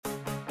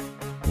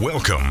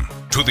Welcome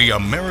to the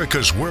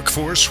America's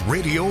Workforce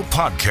Radio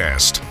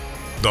Podcast,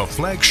 the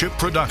flagship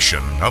production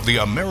of the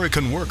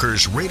American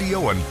Workers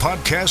Radio and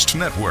Podcast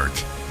Network,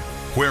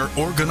 where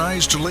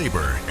organized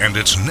labor and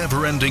its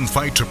never-ending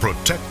fight to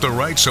protect the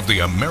rights of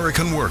the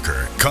American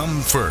worker come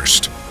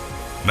first.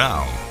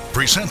 Now,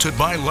 presented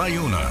by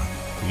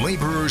LIUNA,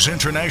 Laborers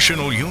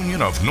International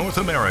Union of North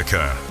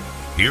America.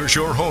 Here's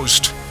your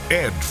host,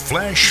 Ed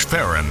Flash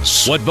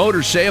Ferens. What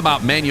voters say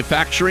about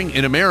manufacturing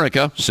in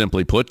America,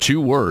 simply put,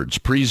 two words: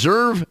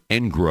 preserve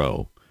and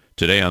grow.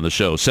 Today on the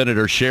show,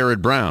 Senator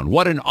Sherrod Brown,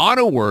 what an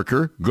auto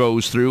worker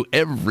goes through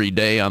every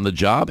day on the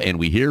job, and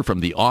we hear from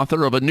the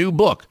author of a new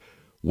book,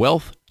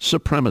 Wealth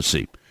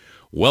Supremacy.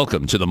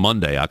 Welcome to the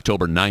Monday,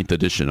 October 9th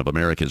edition of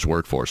America's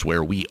Workforce,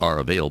 where we are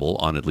available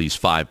on at least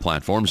 5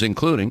 platforms,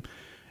 including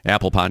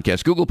Apple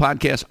Podcasts, Google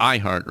Podcasts,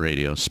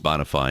 iHeartRadio,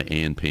 Spotify,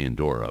 and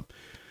Pandora.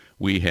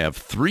 We have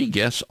 3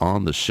 guests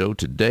on the show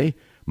today.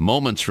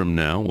 Moments from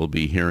now, we'll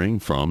be hearing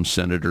from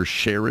Senator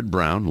Sherrod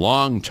Brown,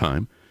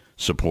 longtime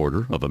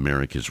supporter of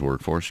America's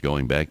Workforce,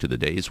 going back to the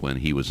days when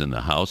he was in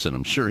the House, and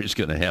I'm sure he's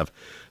going to have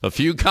a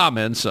few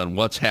comments on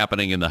what's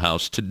happening in the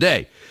House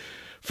today.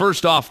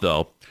 First off,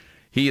 though,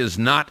 he is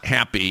not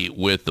happy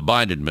with the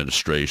Biden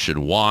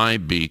administration. Why?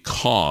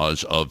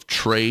 Because of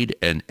trade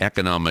and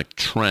economic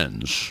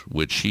trends,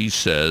 which he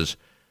says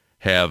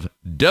have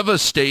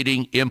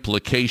devastating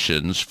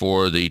implications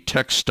for the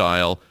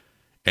textile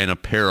and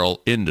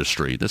apparel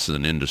industry. This is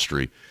an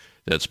industry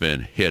that's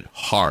been hit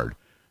hard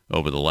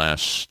over the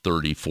last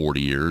 30,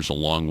 40 years,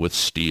 along with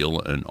steel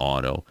and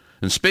auto.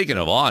 And speaking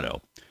of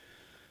auto,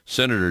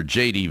 Senator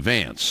J.D.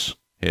 Vance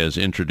has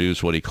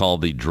introduced what he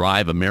called the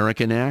Drive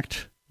American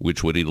Act,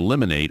 which would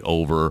eliminate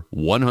over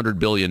 $100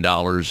 billion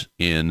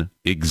in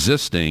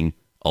existing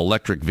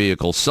electric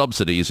vehicle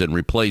subsidies and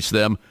replace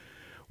them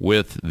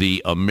with the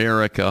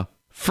America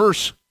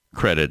First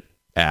Credit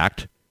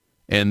Act,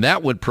 and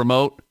that would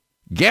promote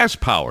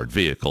gas-powered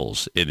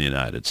vehicles in the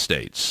United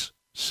States.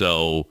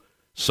 So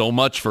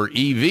much for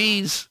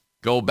EVs,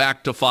 go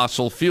back to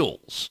fossil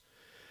fuels.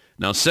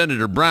 Now,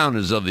 Senator Brown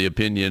is of the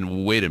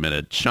opinion, wait a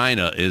minute,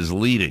 China is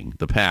leading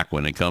the pack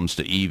when it comes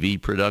to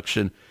EV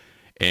production,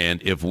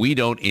 and if we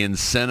don't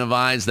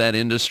incentivize that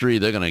industry,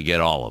 they're going to get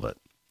all of it.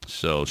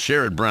 So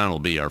Sherrod Brown will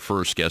be our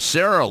first guest.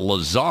 Sarah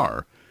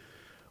Lazare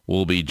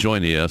will be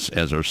joining us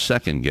as our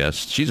second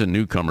guest. She's a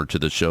newcomer to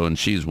the show, and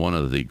she's one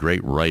of the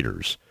great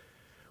writers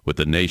with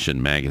The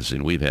Nation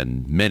magazine. We've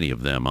had many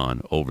of them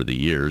on over the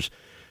years.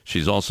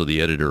 She's also the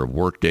editor of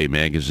Workday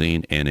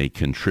magazine and a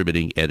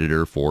contributing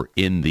editor for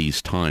In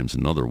These Times,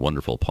 another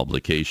wonderful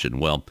publication.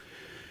 Well,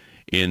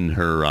 in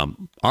her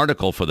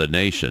article for The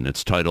Nation,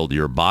 it's titled,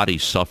 Your Body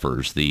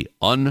Suffers the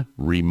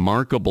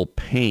Unremarkable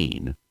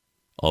Pain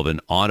of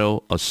an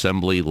Auto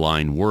Assembly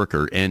Line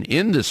Worker. And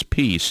in this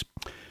piece,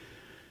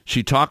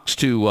 she talks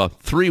to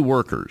 3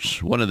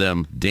 workers, one of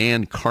them,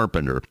 Dan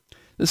Carpenter.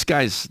 This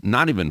guy's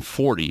not even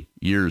 40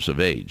 years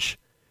of age,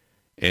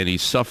 and he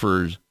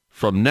suffers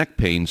from neck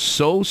pain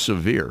so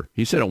severe.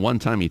 He said at one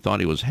time he thought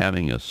he was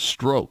having a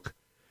stroke.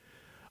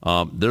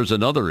 There's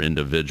another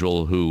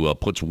individual who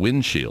puts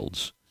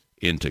windshields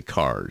into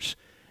cars.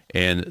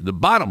 And the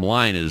bottom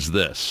line is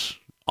this: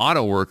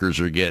 auto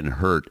workers are getting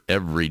hurt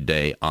every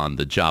day on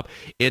the job.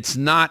 It's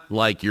not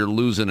like you're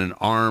losing an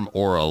arm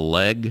or a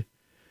leg.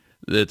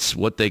 It's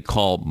what they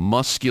call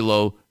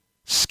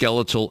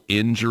musculoskeletal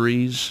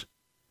injuries,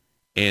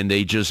 and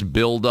they just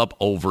build up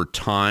over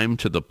time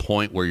to the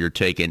point where you're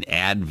taking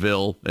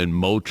Advil and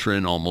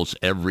Motrin almost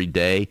every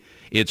day.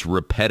 It's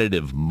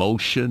repetitive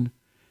motion.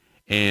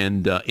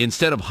 And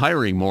instead of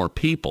hiring more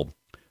people,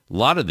 a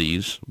lot of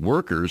these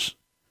workers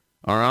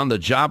are on the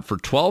job for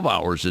 12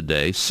 hours a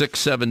day,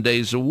 6-7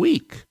 days a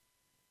week.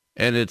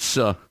 And it's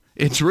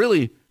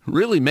really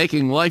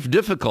making life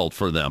difficult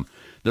for them.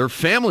 Their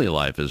family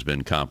life has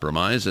been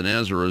compromised, and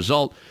as a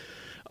result,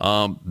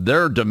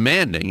 they're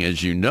demanding,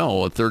 as you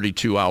know, a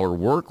 32-hour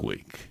work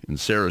week. And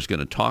Sarah's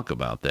going to talk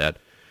about that.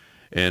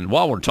 And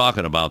while we're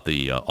talking about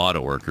the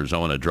auto workers, I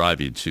want to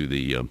drive you to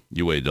the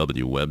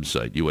UAW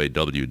website,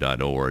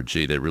 uaw.org.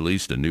 They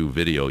released a new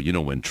video. You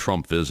know, when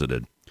Trump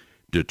visited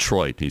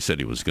Detroit, he said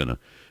he was going to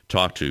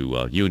talk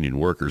to union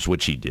workers,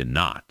 which he did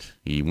not.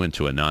 He went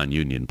to a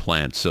non-union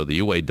plant. So the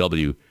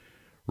UAW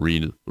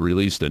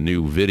released a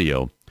new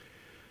video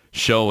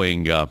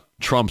showing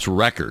Trump's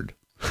record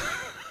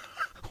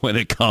when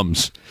it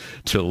comes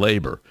to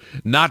labor.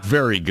 Not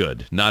very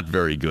good. Not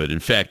very good. In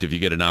fact, if you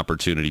get an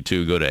opportunity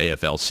to, go to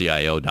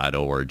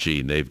aflcio.org,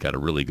 and they've got a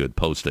really good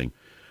posting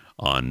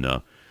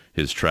on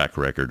his track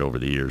record over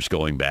the years,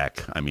 going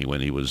back,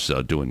 when he was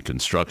doing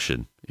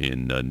construction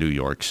in New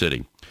York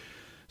City.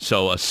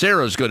 So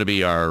Sarah's going to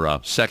be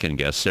our second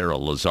guest, Sarah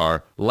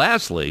Lazare.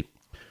 Lastly,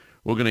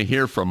 we're going to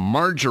hear from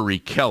Marjorie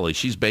Kelly.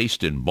 She's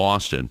based in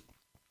Boston,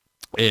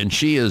 and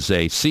she is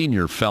a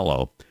senior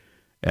fellow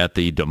at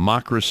the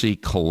Democracy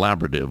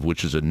Collaborative,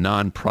 which is a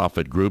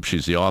nonprofit group.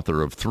 She's the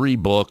author of 3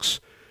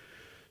 books.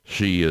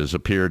 She has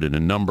appeared in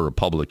a number of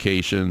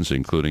publications,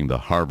 including the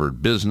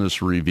Harvard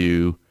Business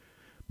Review,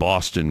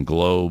 Boston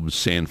Globe,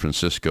 San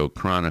Francisco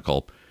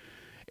Chronicle.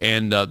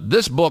 And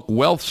this book,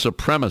 Wealth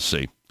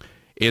Supremacy,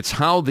 it's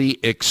how the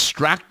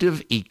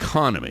extractive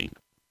economy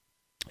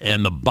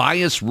and the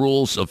bias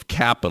rules of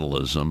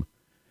capitalism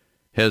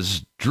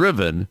has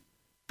driven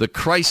the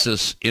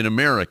crisis in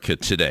America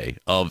today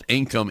of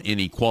income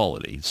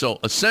inequality. So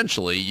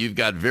essentially, you've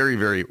got very,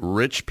 very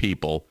rich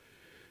people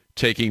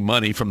taking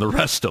money from the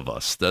rest of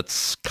us.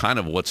 That's kind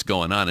of what's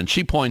going on. And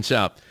she points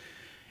out,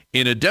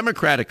 in a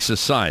democratic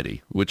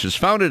society, which is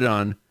founded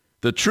on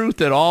the truth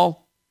that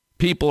all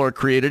people are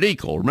created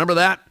equal. Remember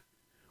that?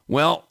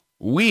 Well,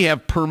 we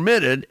have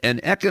permitted an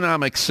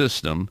economic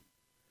system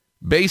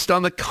based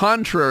on the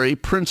contrary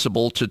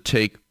principle to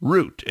take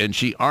root. And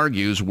she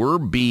argues we're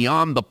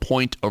beyond the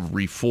point of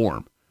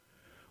reform.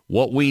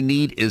 What we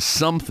need is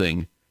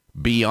something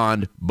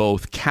beyond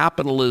both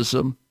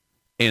capitalism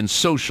and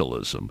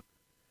socialism.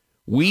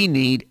 We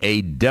need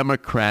a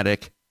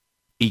democratic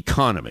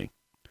economy.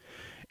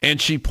 And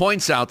she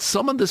points out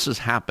some of this is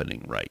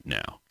happening right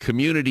now.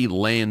 Community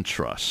land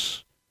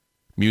trusts,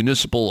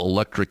 municipal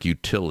electric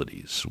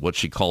utilities, what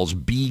she calls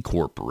B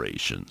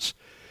corporations,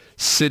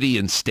 city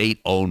and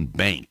state-owned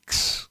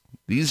banks.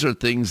 These are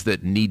things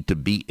that need to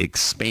be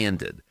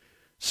expanded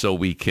so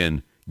we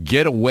can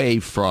get away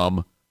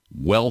from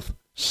wealth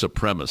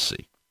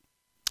supremacy.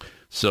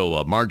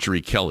 So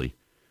Marjorie Kelly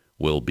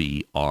will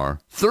be our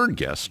third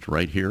guest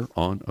right here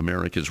on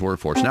America's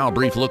Workforce. Now a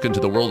brief look into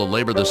the world of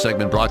labor. This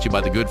segment brought to you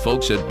by the good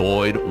folks at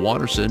Boyd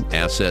Watterson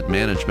Asset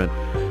Management.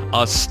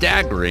 A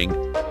staggering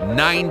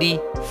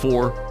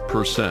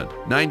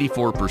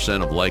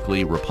 94% of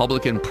likely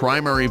Republican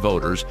primary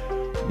voters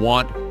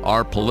want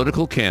our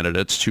political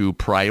candidates to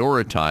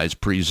prioritize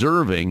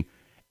preserving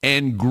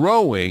and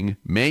growing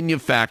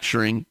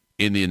manufacturing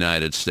in the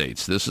United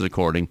States. This is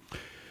according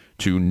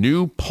to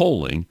new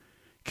polling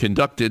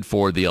conducted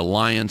for the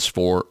Alliance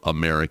for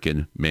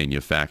American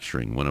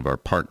Manufacturing, one of our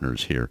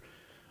partners here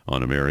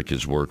on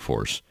America's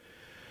Workforce.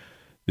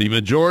 The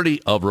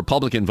majority of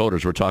Republican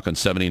voters, we're talking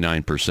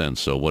 79%,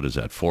 so what is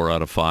that, 4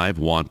 out of 5,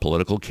 want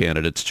political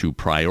candidates to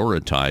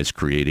prioritize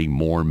creating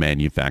more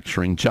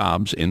manufacturing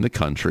jobs in the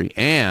country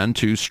and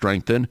to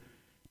strengthen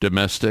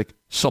domestic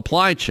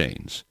supply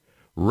chains,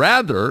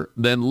 rather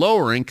than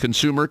lowering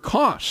consumer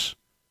costs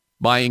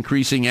by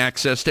increasing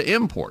access to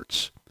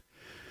imports.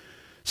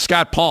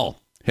 Scott Paul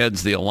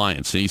heads the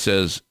alliance, and he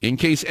says, in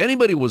case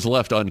anybody was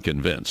left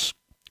unconvinced,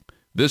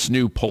 this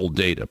new poll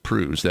data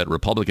proves that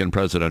Republican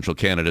presidential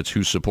candidates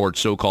who support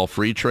so-called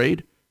free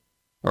trade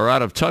are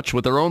out of touch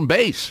with their own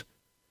base.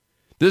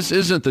 This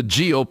isn't the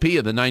GOP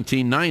of the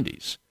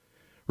 1990s.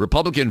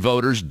 Republican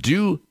voters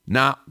do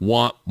not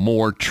want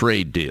more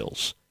trade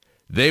deals.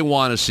 They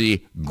want to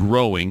see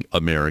growing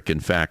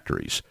American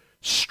factories,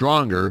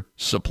 stronger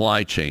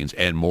supply chains,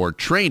 and more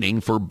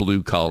training for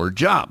blue-collar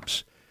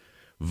jobs.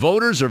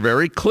 Voters are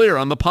very clear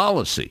on the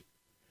policy.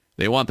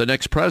 They want the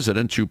next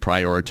president to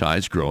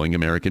prioritize growing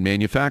American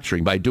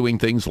manufacturing by doing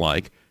things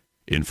like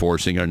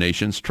enforcing our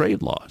nation's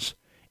trade laws,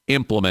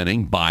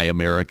 implementing Buy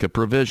America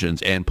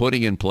provisions, and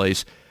putting in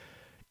place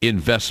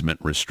investment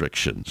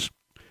restrictions.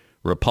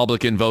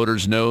 Republican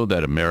voters know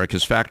that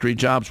America's factory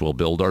jobs will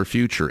build our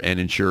future and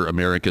ensure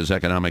America's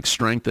economic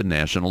strength and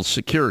national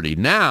security.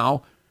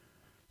 Now,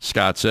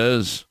 Scott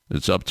says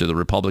it's up to the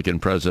Republican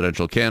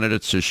presidential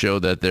candidates to show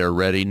that they're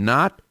ready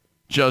not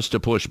just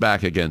to push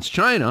back against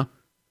China,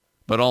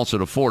 but also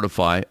to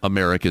fortify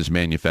America's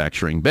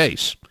manufacturing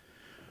base.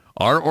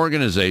 Our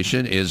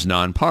organization is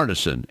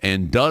nonpartisan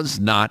and does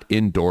not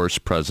endorse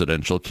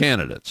presidential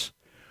candidates.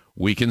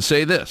 We can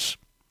say this: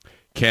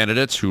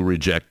 candidates who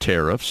reject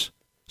tariffs,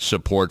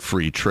 support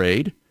free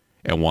trade,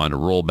 and want to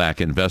roll back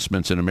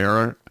investments in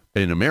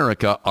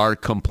America are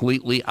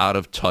completely out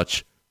of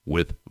touch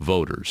with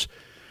voters.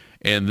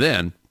 And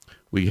then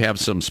we have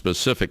some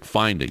specific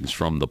findings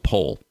from the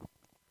poll.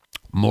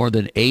 More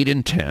than 8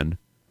 in 10,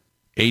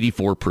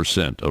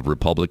 84% of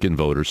Republican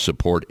voters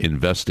support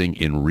investing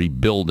in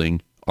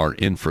rebuilding our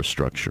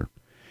infrastructure.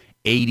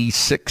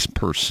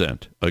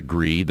 86%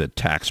 agree that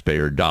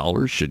taxpayer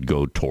dollars should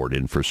go toward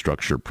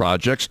infrastructure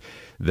projects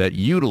that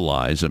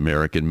utilize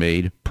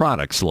American-made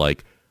products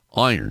like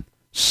iron,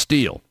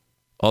 steel,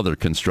 other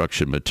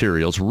construction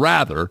materials,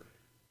 rather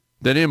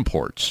than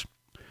imports.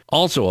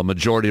 Also, a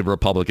majority of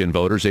Republican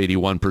voters,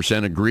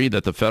 81%, agree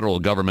that the federal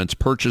government's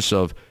purchase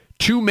of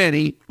too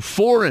many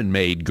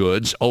foreign-made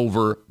goods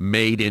over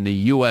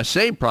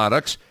made-in-the-USA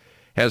products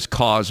has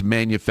caused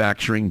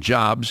manufacturing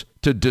jobs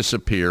to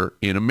disappear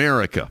in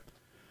America.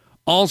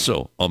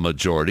 Also, a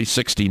majority,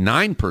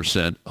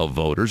 69% of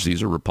voters,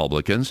 these are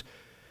Republicans,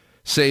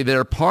 say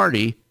their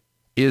party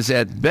is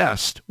at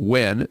best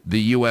when the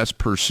U.S.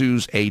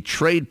 pursues a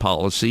trade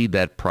policy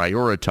that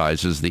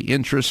prioritizes the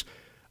interests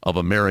of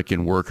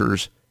American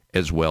workers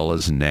as well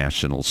as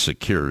national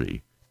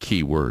security.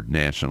 Keyword,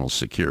 national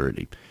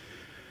security.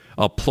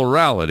 A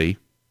plurality,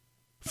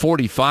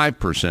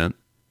 45%,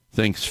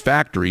 thinks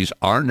factories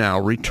are now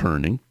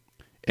returning,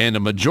 and a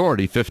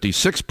majority,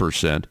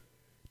 56%,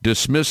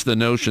 dismiss the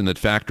notion that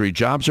factory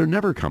jobs are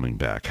never coming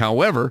back.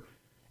 However,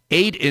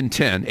 8 in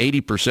 10,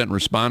 80%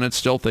 respondents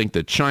still think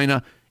that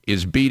China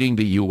is beating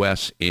the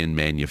U.S. in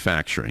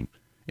manufacturing.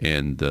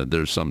 And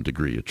there's some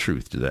degree of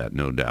truth to that,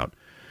 no doubt.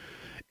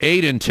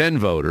 8 in 10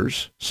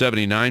 voters,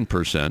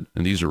 79%,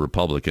 and these are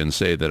Republicans,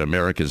 say that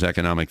America's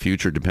economic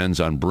future depends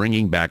on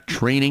bringing back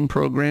training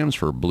programs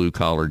for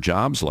blue-collar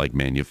jobs like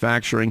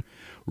manufacturing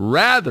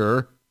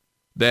rather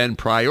than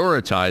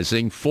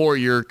prioritizing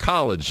four-year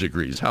college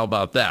degrees. How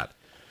about that?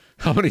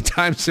 How many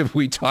times have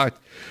we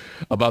talked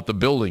about the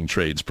building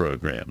trades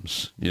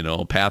programs,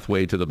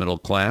 pathway to the middle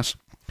class?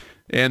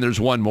 And there's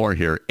one more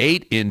here.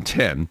 8 in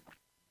 10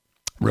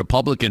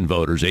 Republican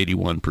voters,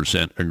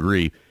 81%,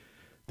 agree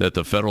that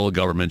the federal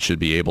government should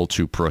be able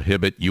to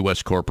prohibit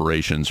U.S.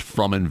 corporations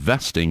from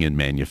investing in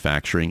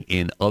manufacturing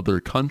in other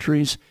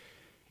countries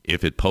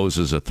if it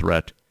poses a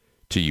threat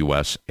to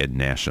U.S. and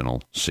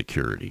national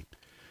security.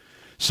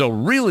 So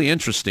really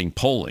interesting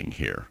polling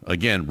here.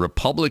 Again,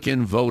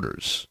 Republican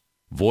voters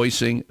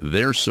voicing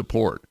their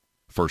support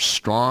for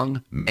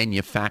strong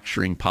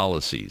manufacturing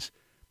policies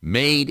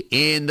made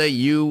in the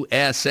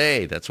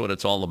USA. That's what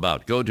it's all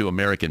about. Go to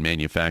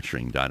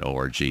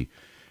americanmanufacturing.org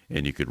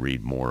and you could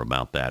read more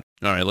about that.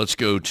 All right, let's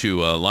go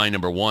to line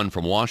number one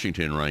from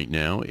Washington right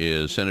now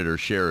is Senator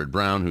Sherrod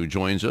Brown, who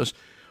joins us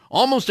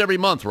almost every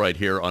month right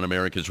here on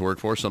America's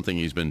Workforce, something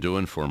he's been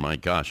doing for, my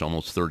gosh,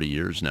 almost 30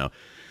 years now.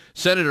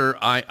 Senator,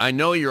 I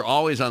know you're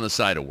always on the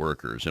side of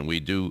workers, and we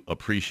do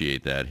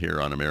appreciate that here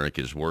on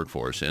America's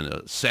Workforce.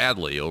 And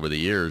sadly, over the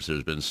years,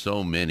 there's been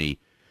so many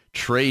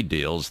trade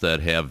deals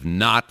that have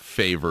not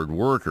favored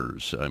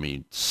workers. I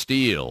mean,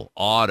 steel,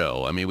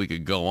 auto. I mean, we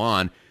could go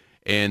on.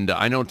 And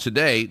I know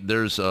today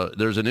there's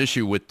an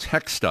issue with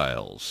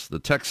textiles, the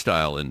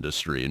textile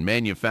industry and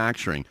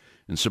manufacturing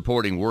and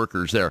supporting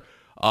workers there.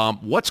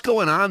 What's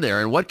going on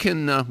there, and what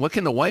can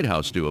the White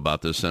House do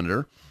about this,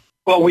 Senator?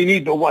 Well, we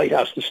need the White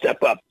House to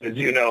step up. As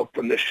you know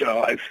from this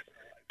show, I've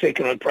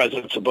taken on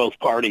presidents of both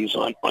parties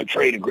on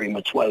trade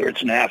agreements, whether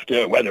it's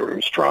NAFTA, whether it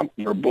was Trump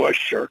or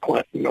Bush or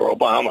Clinton or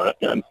Obama.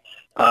 And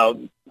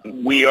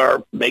we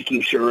are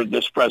making sure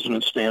this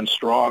president stands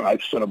strong.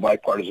 I've sent a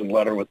bipartisan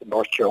letter with the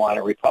North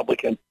Carolina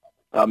Republican,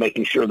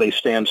 making sure they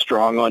stand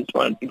strong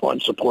on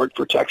support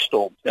for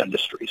textile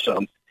industry.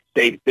 So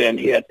they've been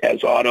hit,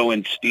 as auto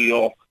and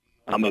steel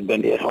have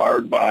been hit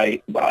hard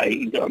by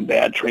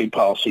bad trade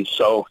policies.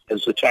 So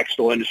as the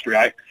textile industry,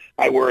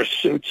 I wear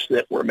suits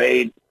that were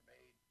made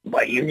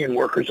by union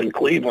workers in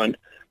Cleveland.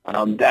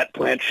 That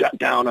plant shut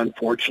down,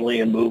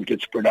 unfortunately, and moved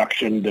its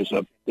production.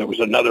 There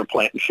was another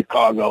plant in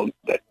Chicago.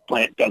 That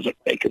plant doesn't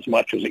make as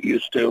much as it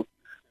used to.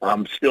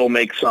 Still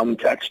makes some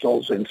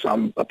textiles and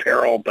some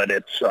apparel, but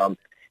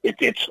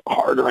it's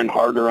harder and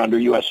harder under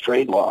U.S.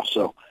 trade law.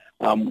 So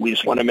we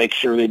just want to make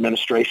sure the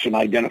administration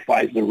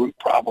identifies the root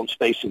problems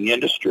facing the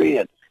industry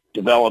and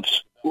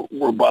develops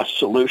robust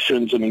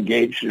solutions and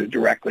engages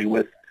directly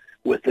with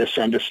this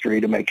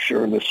industry to make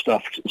sure this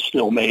stuff is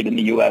still made in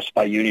the U.S.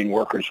 by union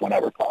workers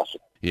whenever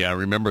possible. Yeah, I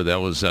remember that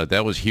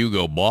was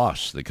Hugo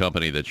Boss, the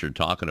company that you're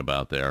talking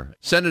about there.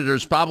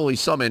 Senators, probably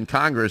some in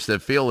Congress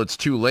that feel it's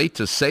too late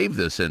to save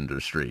this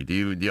industry.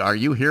 Are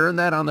you hearing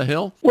that on the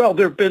Hill? Well,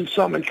 there have been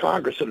some in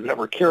Congress that have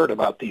never cared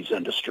about these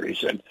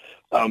industries, and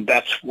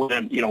that's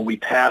when we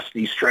passed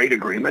these trade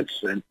agreements,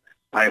 and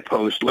I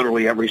opposed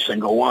literally every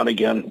single one.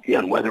 Again,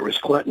 whether it was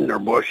Clinton or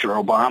Bush or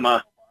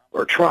Obama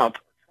or Trump.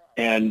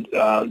 And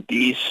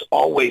these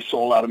always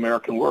sold out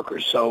American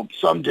workers. So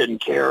some didn't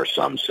care.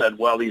 Some said,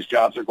 well, these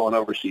jobs are going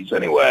overseas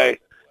anyway.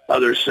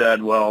 Others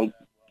said, well,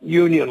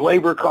 union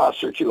labor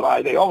costs are too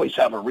high. They always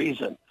have a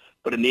reason.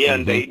 But in the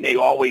end, they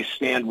always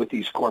stand with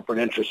these corporate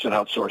interests and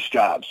outsource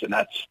jobs. And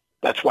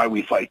that's why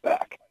we fight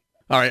back.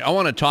 All right, I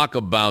want to talk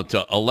about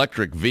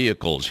electric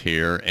vehicles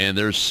here, and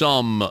there's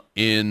some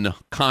in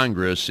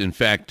Congress. In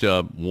fact,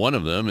 one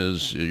of them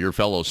is your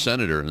fellow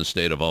senator in the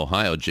state of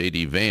Ohio,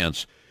 J.D.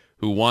 Vance,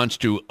 who wants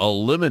to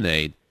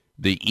eliminate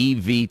the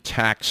EV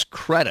tax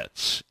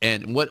credits.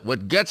 And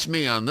what gets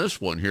me on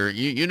this one here,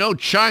 you know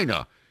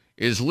China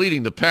is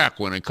leading the pack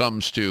when it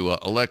comes to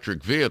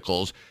electric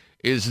vehicles.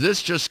 Is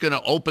this just going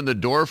to open the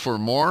door for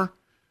more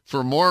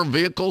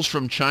vehicles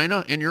from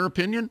China, in your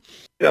opinion?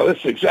 No, this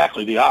is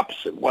exactly the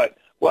opposite.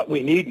 What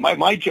we need,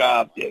 my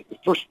job,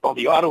 first of all,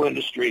 the auto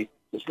industry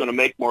is going to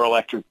make more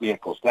electric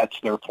vehicles. That's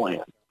their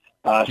plan.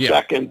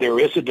 Second, there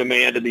is a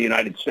demand in the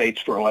United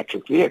States for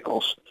electric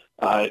vehicles.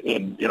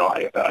 And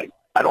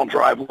I don't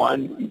drive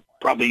one.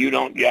 Probably you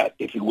don't yet,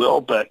 if you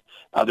will, but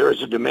there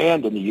is a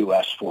demand in the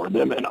U.S. for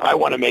them. And I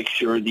want to make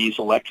sure these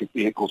electric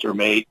vehicles are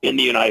made in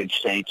the United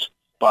States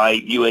by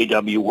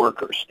UAW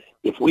workers.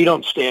 If we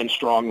don't stand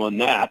strong on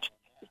that,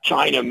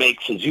 China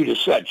makes, as you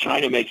just said,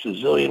 China makes a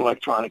zillion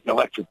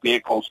electric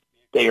vehicles.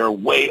 They are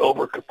way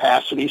over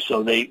capacity,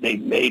 so they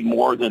made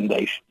more than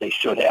they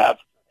should have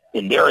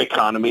in their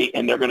economy,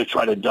 and they're going to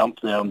try to dump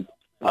them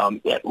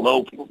at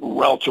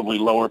relatively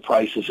lower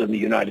prices in the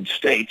United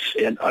States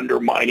and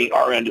undermining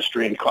our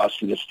industry and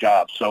costing us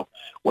jobs. So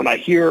when I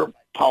hear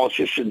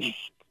politicians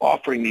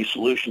offering these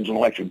solutions in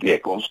electric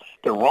vehicles,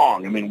 they're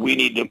wrong. I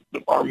mean,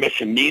 our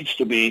mission needs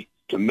to be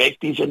to make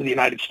these in the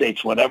United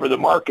States, whatever the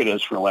market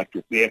is for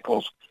electric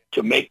vehicles,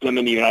 to make them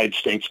in the United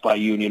States by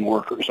union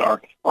workers.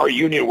 Our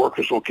union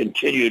workers will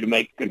continue to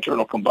make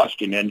internal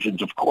combustion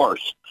engines, of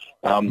course.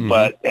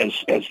 But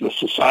as the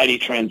society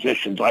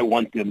transitions, I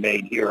want them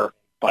made here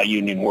by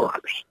union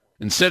workers.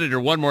 And Senator,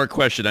 one more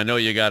question. I know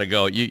you got to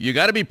go. You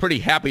got to be pretty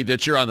happy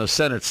that you're on the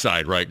Senate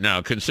side right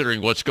now,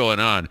 considering what's going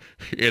on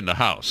in the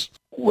House.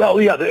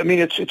 Well, yeah, I mean,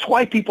 it's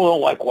why people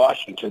don't like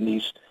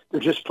Washington. They're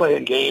just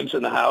playing games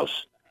in the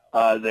House.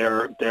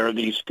 They're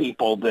these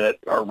people that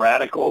are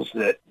radicals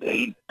that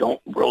they don't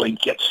really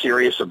get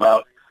serious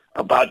about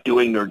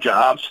doing their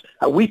jobs.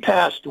 We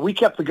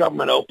kept the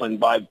government open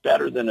by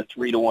better than a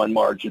 3-1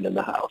 margin in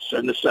the House.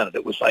 In the Senate,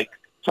 it was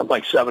something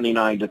like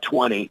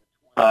 79-20.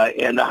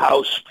 And the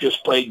House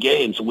just played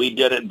games. We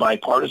did it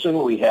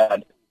bipartisan. We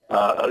had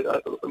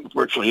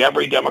virtually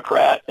every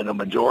Democrat and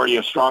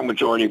a strong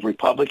majority of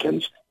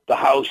Republicans. The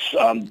House,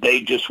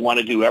 they just want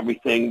to do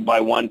everything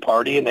by one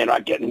party, and they're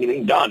not getting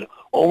anything done.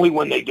 Only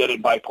when they did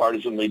it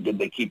bipartisanly did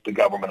they keep the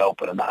government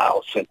open in the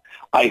House. And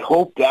I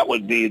hope that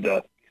would be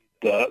the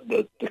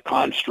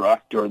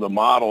construct or the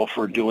model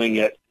for doing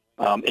it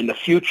in the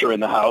future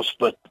in the House.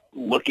 But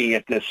looking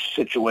at this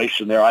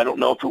situation there, I don't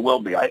know if it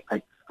will be. I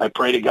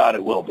pray to God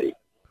it will be.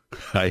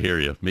 I hear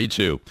you. Me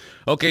too.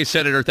 Okay,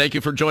 Senator, thank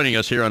you for joining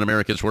us here on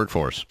America's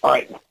Workforce. All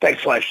right.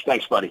 Thanks, Flash.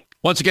 Thanks, buddy.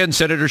 Once again,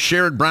 Senator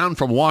Sherrod Brown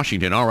from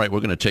Washington. All right,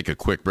 we're going to take a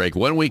quick break.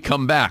 When we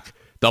come back,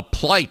 the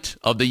plight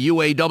of the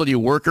UAW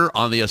worker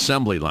on the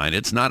assembly line.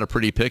 It's not a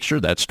pretty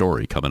picture. That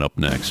story coming up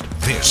next.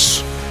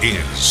 This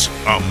is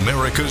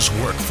America's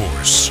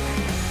Workforce.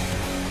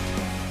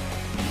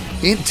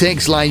 It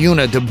takes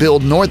LiUNA to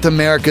build North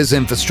America's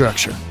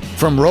infrastructure.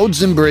 From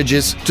roads and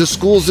bridges to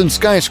schools and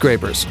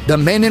skyscrapers, the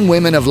men and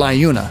women of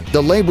LiUNA,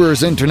 the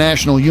Laborers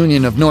International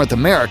Union of North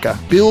America,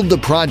 build the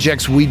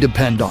projects we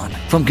depend on.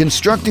 From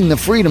constructing the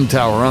Freedom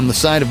Tower on the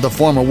site of the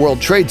former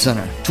World Trade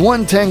Center to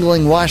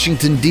untangling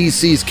Washington,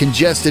 D.C.'s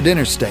congested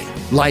interstate,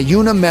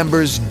 LiUNA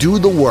members do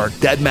the work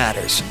that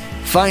matters.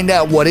 Find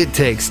out what it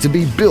takes to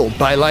be built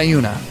by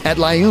LiUNA at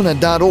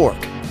liuna.org.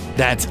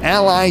 That's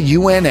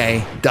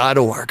liuna.org.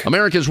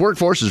 America's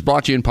Workforce is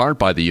brought to you in part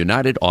by the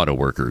United Auto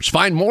Workers.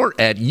 Find more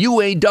at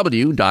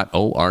uaw.org.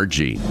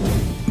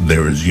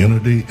 There is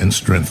unity and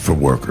strength for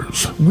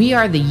workers. We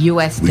are the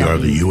USW. We are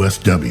the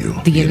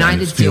USW. The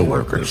United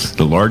Steelworkers.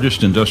 The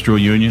largest industrial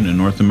union in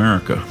North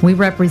America. We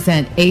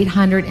represent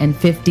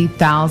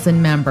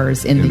 850,000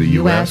 members in the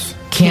U.S.,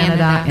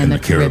 Canada, and the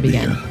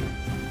Caribbean.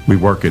 We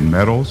work in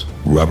metals,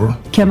 rubber,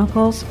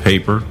 chemicals,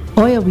 paper,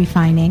 oil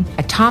refining,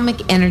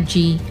 atomic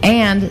energy,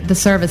 and the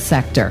service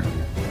sector.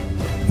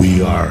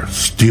 We are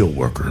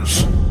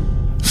steelworkers,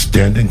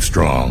 standing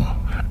strong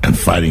and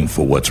fighting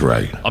for what's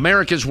right.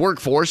 America's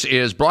Workforce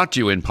is brought to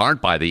you in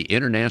part by the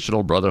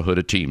International Brotherhood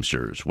of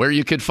Teamsters, where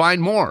you can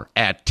find more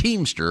at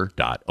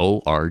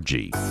teamster.org.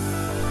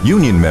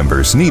 Union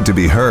members need to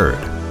be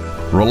heard.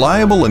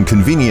 Reliable and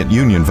convenient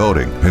union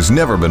voting has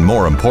never been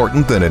more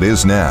important than it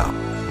is now.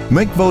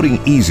 Make voting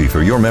easy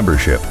for your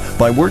membership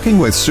by working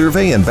with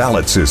survey and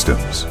ballot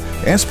systems.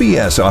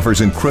 SPS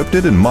offers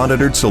encrypted and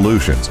monitored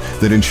solutions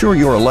that ensure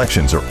your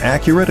elections are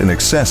accurate and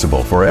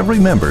accessible for every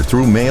member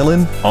through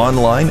mail-in,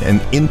 online,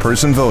 and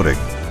in-person voting.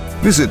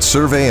 Visit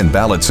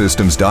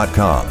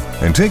surveyandballotsystems.com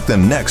and take the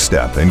next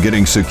step in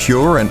getting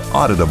secure and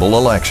auditable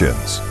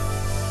elections.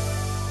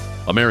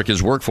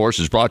 America's Workforce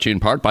is brought to you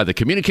in part by the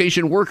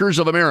Communication Workers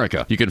of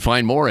America. You can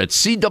find more at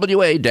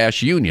cwa-union.org.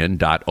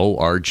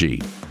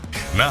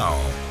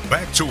 Now,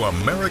 back to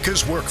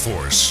America's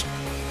Workforce.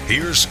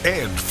 Here's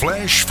Ed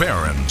Flash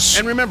Ferens.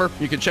 And remember,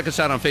 you can check us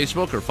out on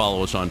Facebook or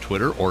follow us on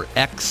Twitter or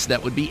X.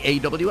 That would be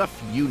AWF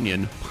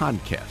Union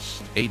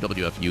Podcast.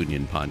 AWF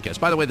Union Podcast.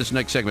 By the way, this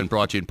next segment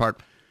brought to you in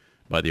part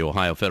by the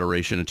Ohio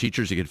Federation of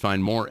Teachers. You can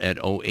find more at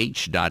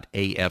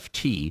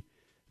oh.aft.org.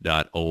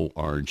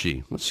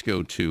 Let's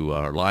go to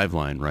our live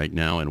line right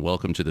now and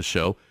welcome to the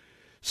show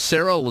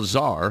Sarah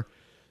Lazare.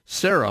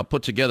 Sarah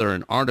put together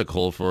an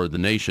article for The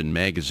Nation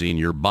magazine,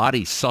 Your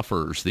Body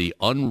Suffers the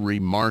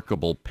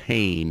Unremarkable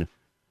Pain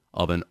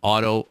of an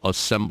Auto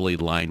Assembly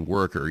Line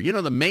Worker. You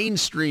know, the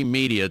mainstream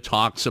media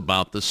talks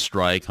about the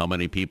strike, how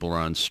many people are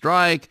on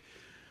strike,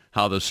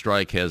 how the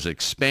strike has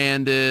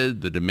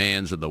expanded, the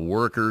demands of the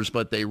workers,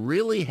 but they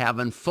really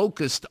haven't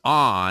focused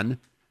on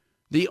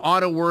the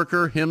auto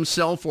worker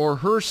himself or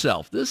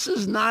herself. This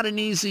is not an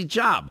easy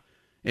job.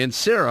 And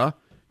Sarah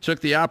took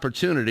the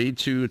opportunity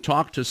to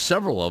talk to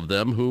several of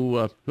them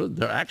who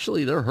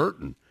they're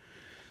hurting.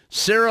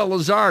 Sarah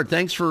Lazare,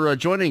 thanks for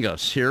joining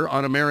us here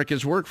on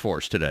America's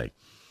Workforce today.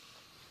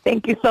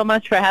 Thank you so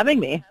much for having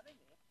me.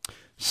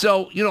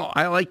 So, you know,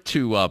 I like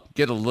to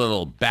get a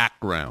little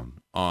background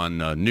on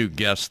new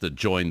guests that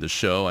joined the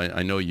show.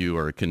 I know you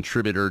are a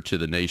contributor to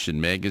The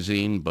Nation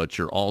magazine, but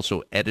you're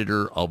also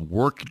editor of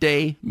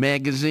Workday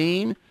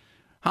magazine.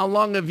 How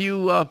long have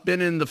you been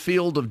in the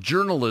field of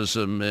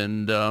journalism?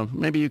 And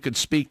maybe you could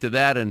speak to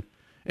that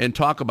and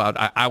talk about,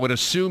 I would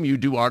assume you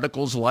do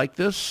articles like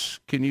this.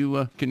 Can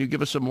you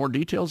give us some more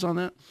details on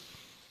that?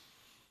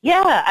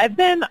 Yeah, I've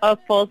been a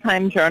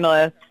full-time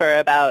journalist for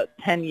about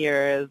 10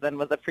 years and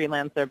was a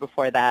freelancer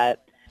before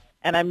that.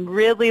 And I'm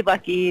really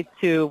lucky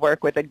to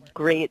work with a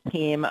great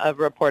team of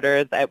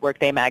reporters at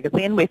Workday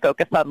magazine. We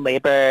focus on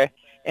labor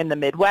in the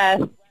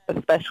Midwest,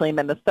 especially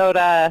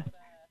Minnesota,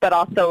 but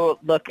also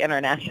look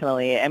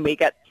internationally. And we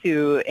get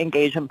to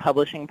engage in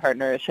publishing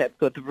partnerships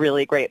with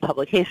really great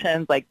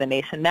publications like The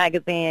Nation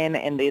magazine,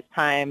 In These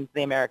Times,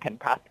 The American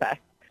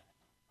Prospect.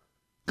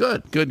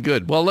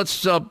 Good. Well,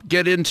 let's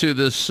get into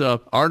this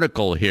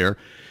article here.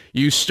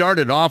 You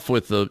started off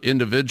with the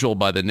individual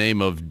by the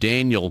name of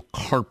Daniel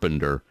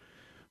Carpenter,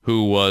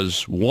 who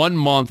was 1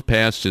 month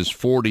past his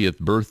 40th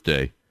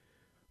birthday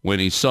when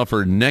he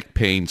suffered neck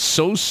pain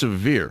so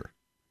severe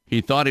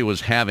he thought he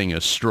was having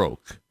a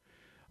stroke.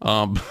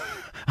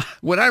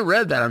 When I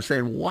read that, I'm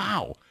saying,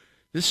 wow,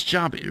 this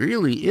job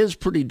really is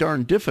pretty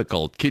darn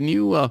difficult. Can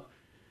you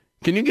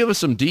give us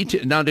some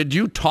detail? Now, did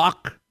you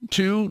talk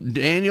to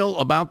Daniel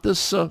about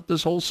this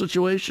whole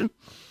situation?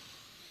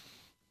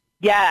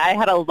 Yeah, I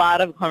had a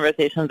lot of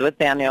conversations with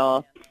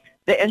Daniel.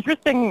 The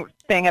interesting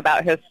thing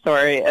about his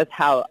story is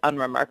how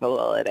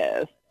unremarkable it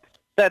is.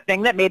 The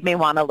thing that made me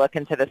want to look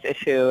into this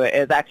issue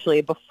is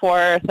actually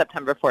before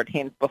September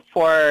 14th,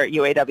 before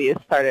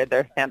UAW started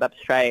their stand-up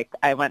strike,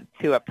 I went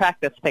to a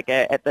practice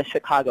picket at the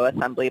Chicago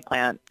assembly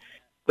plant,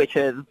 which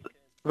is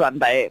run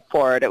by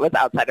Ford. It was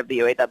outside of the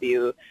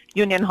UAW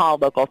Union Hall,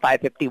 Local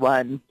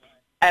 551.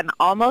 And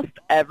almost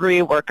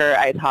every worker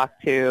I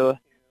talked to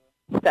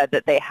said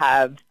that they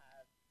have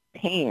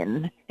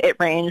pain. It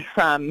ranged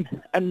from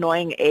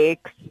annoying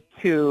aches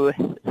to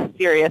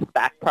serious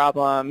back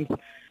problems.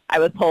 I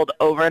was told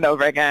over and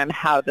over again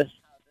how this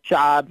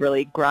job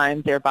really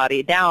grinds your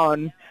body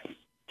down.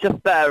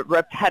 Just the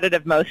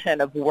repetitive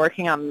motion of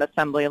working on an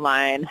assembly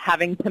line,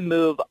 having to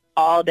move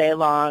all day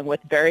long with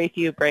very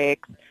few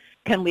breaks,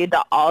 can lead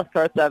to all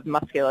sorts of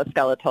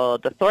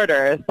musculoskeletal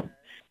disorders.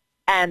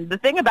 And the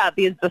thing about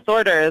these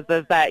disorders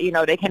is that,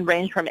 they can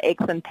range from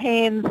aches and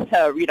pains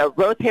to,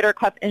 rotator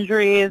cuff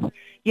injuries,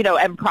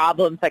 and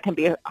problems that can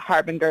be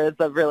harbingers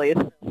of really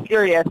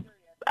serious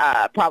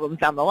problems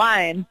down the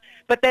line.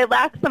 But they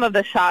lack some of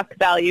the shock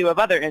value of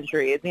other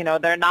injuries.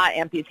 They're not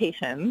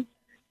amputations.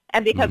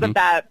 And because of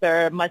that,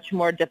 they're much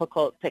more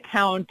difficult to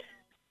count.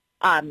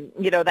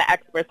 The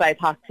experts I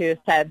talked to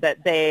said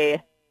that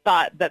they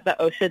thought that the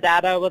OSHA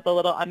data was a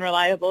little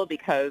unreliable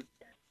because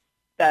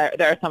there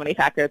are so many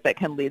factors that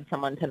can lead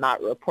someone to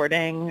not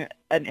reporting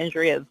an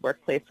injury as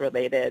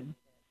workplace-related,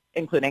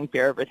 including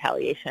fear of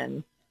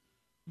retaliation.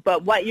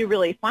 But what you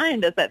really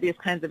find is that these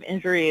kinds of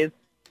injuries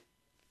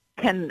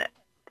can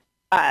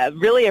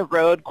really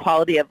erode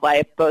quality of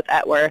life both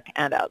at work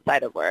and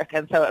outside of work.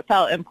 And so it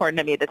felt important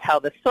to me to tell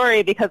this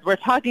story because we're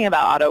talking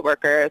about auto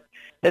workers.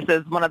 This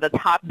is one of the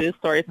top news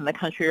stories in the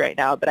country right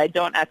now, but I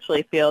don't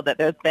actually feel that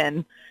there's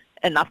been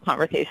enough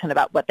conversation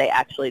about what they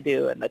actually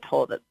do and the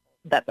toll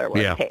that their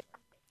work takes.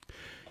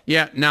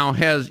 Yeah. Now,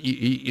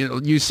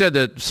 you said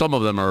that some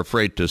of them are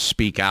afraid to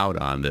speak out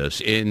on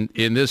this. In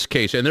this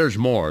case, and there's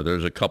more.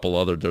 There's a couple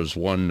other. There's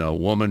one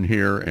woman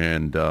here,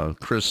 and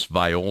Chris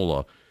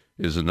Viola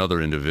is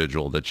another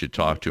individual that you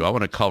talked to. I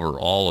want to cover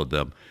all of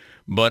them.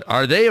 But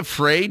are they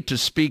afraid to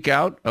speak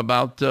out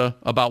about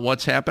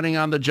what's happening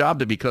on the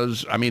job?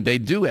 Because, they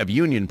do have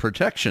union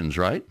protections,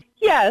 right?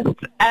 Yes,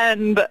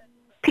 and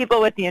people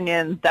with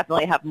unions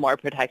definitely have more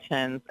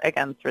protections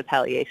against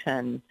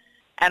retaliation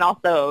and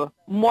also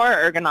more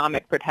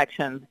ergonomic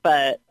protections,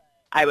 but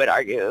I would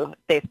argue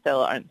they still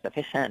aren't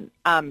sufficient.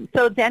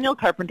 So Daniel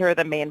Carpenter,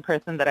 the main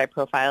person that I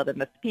profiled in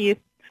this piece,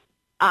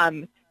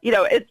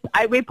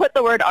 we put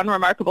the word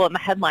unremarkable in the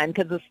headline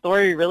because the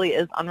story really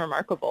is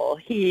unremarkable.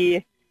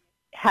 He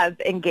has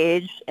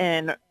engaged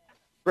in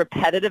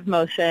repetitive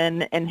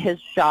motion in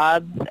his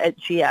jobs at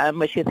GM,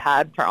 which he's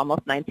had for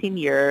almost 19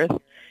 years.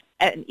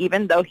 And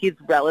even though he's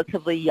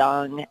relatively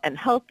young and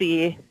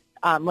healthy,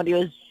 when he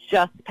was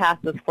just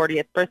past his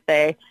 40th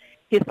birthday,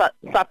 he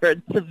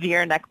suffered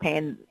severe neck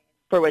pain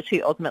for which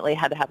he ultimately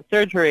had to have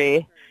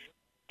surgery.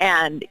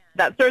 And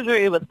that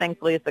surgery was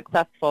thankfully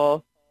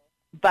successful,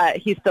 but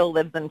he still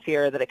lives in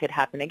fear that it could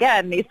happen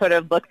again. He sort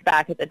of looks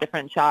back at the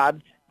different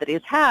jobs that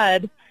he's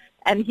had,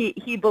 and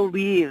he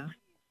believes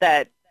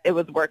that it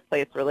was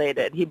workplace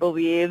related. He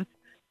believes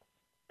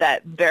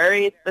that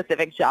very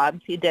specific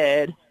jobs he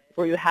did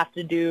where you have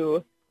to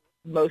do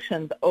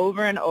motions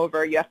over and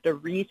over, you have to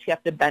reach, you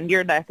have to bend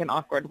your neck in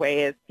awkward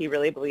ways. He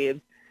really believes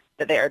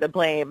that they are to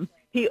blame.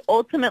 He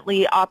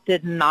ultimately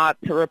opted not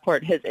to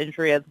report his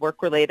injury as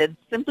work-related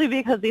simply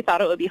because he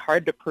thought it would be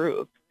hard to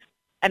prove.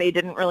 And he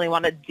didn't really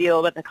want to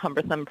deal with the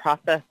cumbersome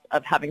process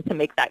of having to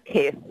make that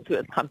case to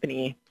his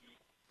company.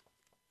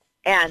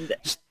 And,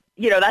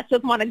 that's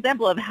just one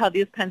example of how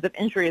these kinds of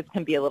injuries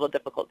can be a little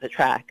difficult to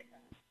track.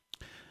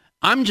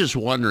 I'm just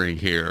wondering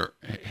here,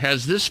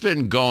 has this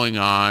been going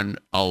on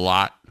a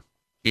lot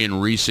in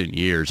recent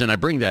years? And I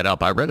bring that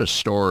up. I read a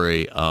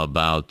story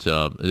about,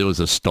 it was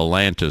a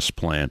Stellantis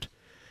plant,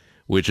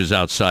 which is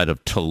outside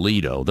of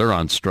Toledo. They're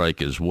on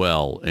strike as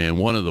well. And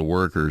one of the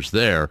workers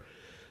there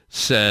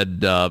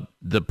said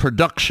the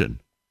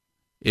production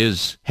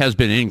has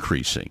been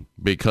increasing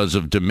because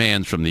of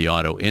demands from the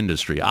auto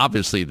industry.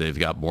 Obviously, they've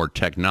got more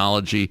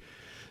technology.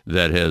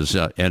 that has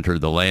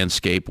entered the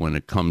landscape when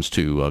it comes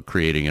to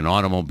creating an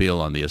automobile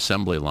on the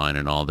assembly line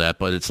and all that.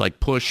 But it's like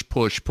push,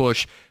 push,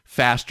 push,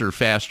 faster,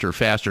 faster,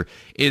 faster.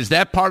 Is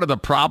that part of the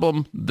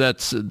problem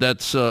that's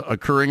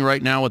occurring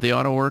right now with the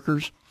auto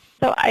workers?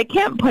 So I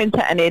can't point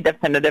to any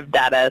definitive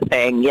data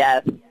saying,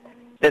 yes,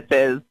 this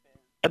is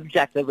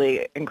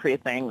objectively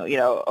increasing,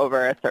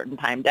 over a certain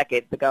time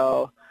decades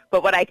ago.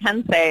 But what I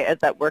can say is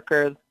that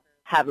workers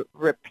have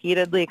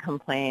repeatedly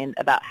complained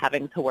about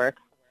having to work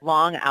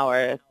long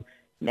hours,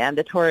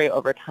 mandatory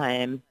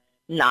overtime,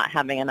 not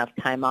having enough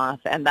time off.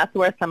 And that's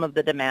where some of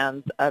the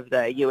demands of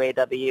the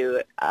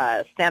UAW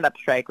stand-up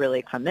strike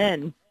really come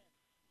in,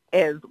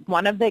 is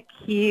one of the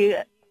key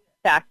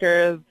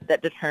factors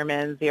that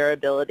determines your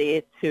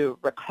ability to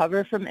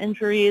recover from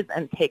injuries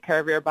and take care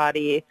of your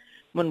body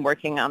when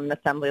working on an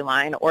assembly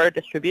line or a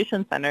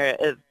distribution center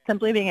is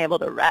simply being able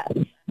to rest.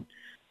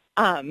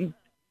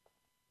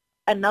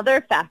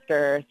 Another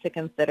factor to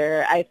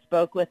consider, I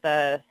spoke with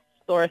a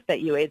source at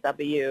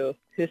UAW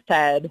who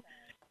said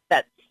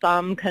that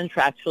some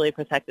contractually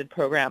protected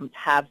programs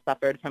have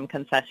suffered from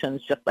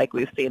concessions, just like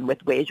we've seen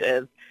with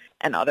wages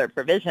and other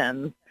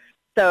provisions.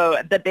 So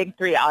the big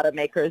three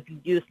automakers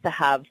used to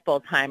have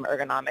full-time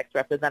ergonomics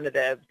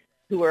representatives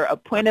who were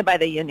appointed by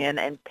the union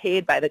and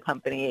paid by the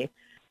company.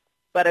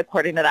 But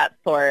according to that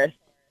source,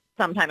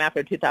 sometime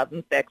after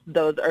 2006,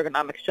 those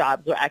ergonomics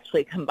jobs were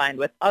actually combined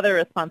with other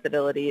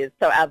responsibilities.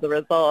 So as a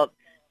result,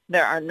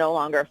 there are no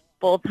longer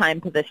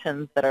full-time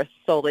positions that are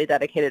solely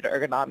dedicated to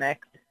ergonomics.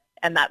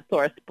 And that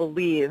source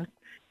believes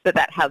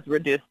that has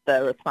reduced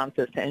the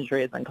responses to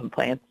injuries and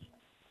complaints.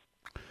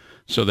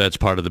 So that's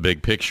part of the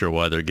big picture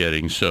why they're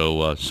getting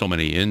so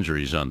many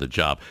injuries on the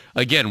job.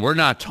 Again, we're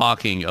not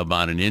talking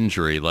about an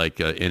injury like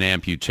an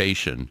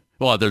amputation.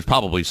 Well, there's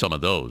probably some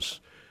of those.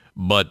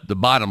 But the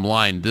bottom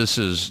line, this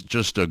is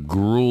just a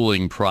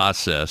grueling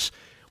process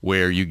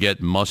where you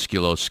get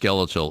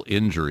musculoskeletal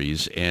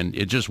injuries, and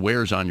it just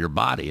wears on your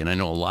body. And I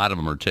know a lot of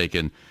them are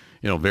taking,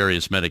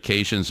 various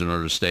medications in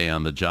order to stay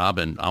on the job.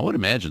 And I would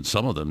imagine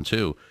some of them,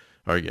 too,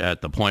 are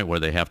at the point where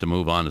they have to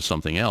move on to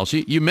something else.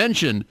 You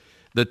mentioned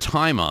the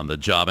time on the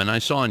job, and I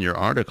saw in your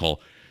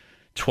article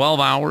 12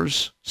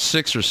 hours,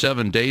 6 or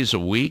 7 days a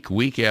week,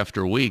 week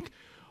after week.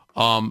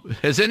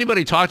 Has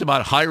anybody talked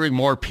about hiring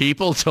more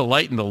people to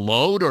lighten the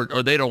load,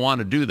 or they don't want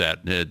to do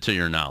that, to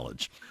your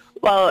knowledge?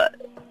 Well,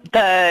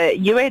 the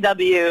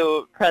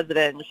UAW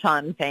president,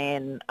 Sean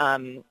Fain,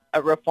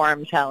 a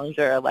reform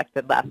challenger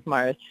elected last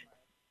March,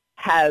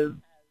 has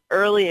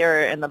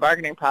earlier in the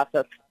bargaining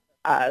process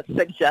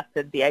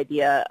suggested the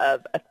idea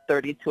of a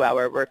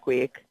 32-hour work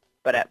week,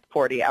 but at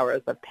 40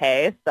 hours of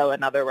pay. So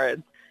in other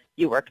words,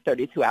 you work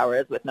 32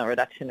 hours with no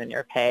reduction in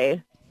your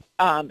pay.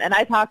 And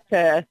I talked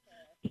to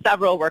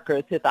several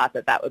workers who thought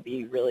that would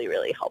be really,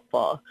 really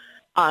helpful.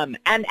 And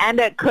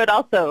it could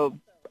also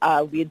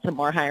lead to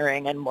more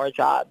hiring and more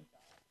jobs.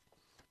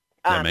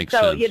 That makes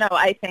sense.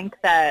 I think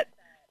that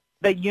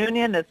the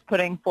union is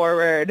putting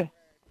forward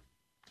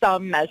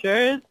some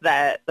measures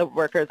that the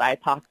workers I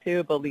talked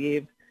to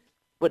believe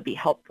would be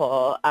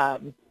helpful.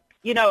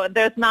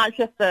 There's not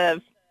just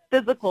a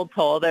physical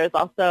toll, there's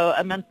also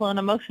a mental and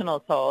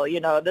emotional toll.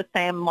 The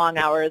same long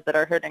hours that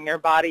are hurting your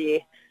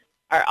body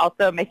are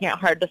also making it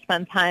hard to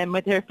spend time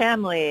with your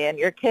family and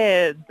your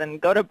kids and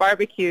go to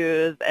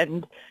barbecues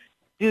and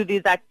do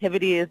these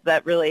activities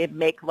that really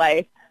make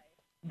life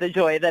the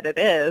joy that it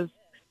is.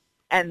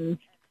 And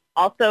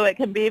also it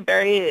can be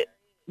very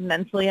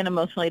mentally and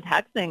emotionally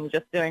taxing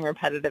just doing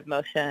repetitive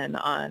motion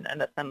on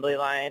an assembly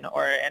line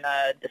or in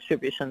a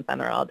distribution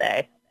center all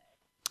day.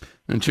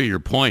 And to your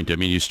point,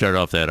 you start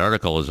off that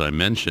article, as I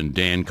mentioned,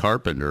 Dan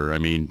Carpenter.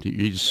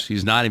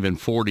 He's not even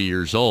 40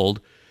 years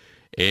old.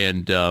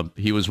 And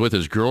he was with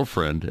his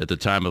girlfriend at the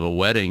time of a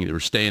wedding. They were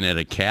staying at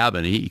a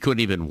cabin. He couldn't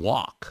even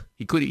walk.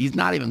 He's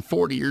not even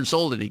 40 years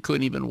old, and he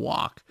couldn't even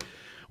walk.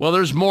 Well,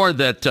 there's more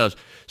that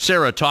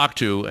Sarah talked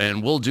to,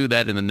 and we'll do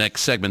that in the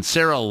next segment.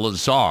 Sarah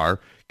Lazare,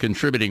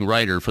 contributing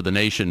writer for The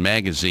Nation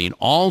magazine,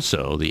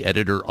 also the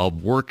editor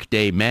of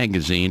Workday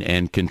magazine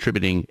and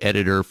contributing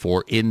editor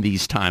for In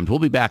These Times. We'll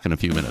be back in a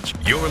few minutes.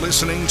 You're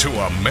listening to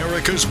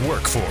America's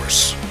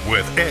Workforce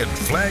with Ed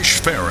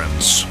Flash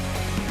Ferens.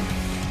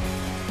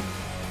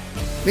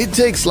 It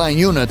takes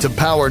LiUNA to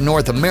power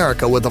North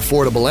America with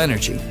affordable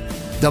energy.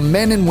 The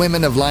men and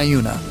women of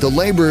LiUNA, the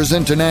Laborers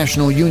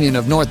International Union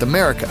of North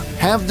America,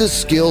 have the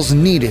skills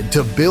needed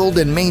to build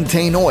and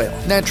maintain oil,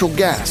 natural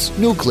gas,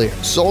 nuclear,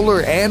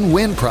 solar, and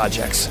wind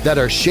projects that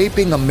are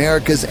shaping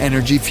America's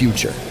energy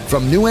future.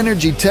 From new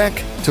energy tech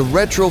to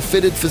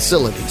retrofitted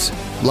facilities,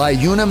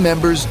 LiUNA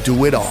members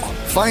do it all.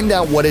 Find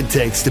out what it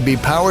takes to be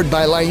powered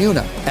by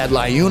LiUNA at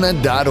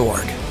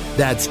liuna.org.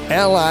 That's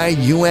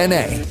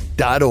LIUNA.org.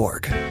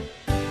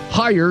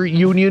 Hire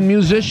union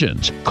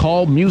musicians.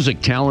 Call Music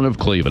Talent of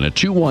Cleveland at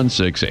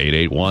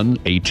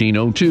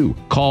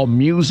 216-881-1802. Call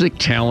Music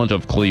Talent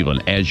of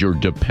Cleveland as your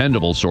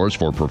dependable source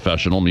for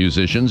professional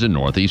musicians in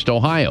Northeast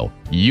Ohio.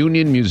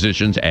 Union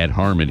musicians add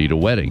harmony to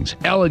weddings,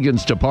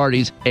 elegance to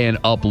parties, and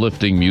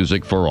uplifting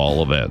music for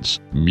all events.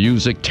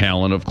 Music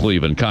Talent of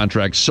Cleveland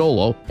contracts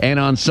solo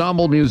and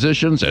ensemble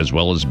musicians as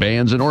well as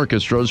bands and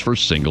orchestras for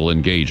single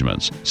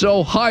engagements.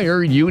 So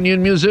hire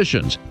union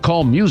musicians.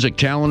 Call Music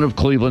Talent of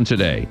Cleveland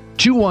today.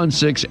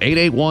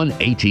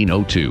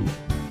 216-881-1802.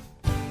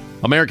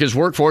 America's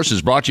Workforce is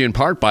brought to you in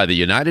part by the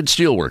United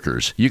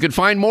Steelworkers. You can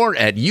find more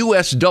at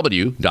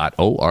usw.org.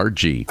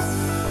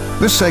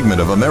 This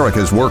segment of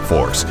America's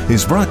Workforce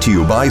is brought to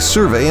you by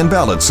Survey and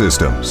Ballot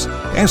Systems.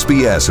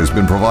 SBS has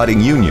been providing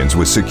unions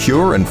with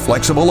secure and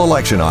flexible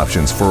election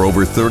options for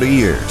over 30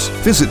 years.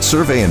 Visit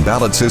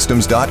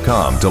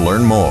surveyandballotsystems.com to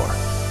learn more.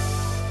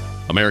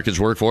 America's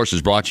Workforce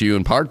is brought to you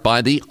in part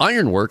by the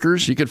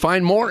Ironworkers. You can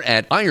find more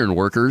at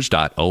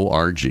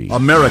ironworkers.org.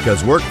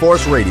 America's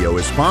Workforce Radio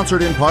is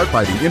sponsored in part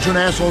by the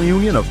International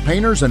Union of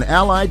Painters and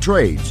Allied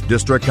Trades,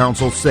 District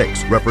Council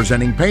 6,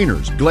 representing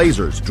painters,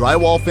 glazers,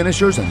 drywall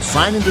finishers, and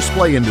sign and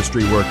display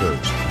industry workers.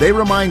 They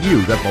remind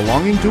you that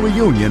belonging to a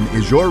union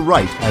is your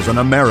right as an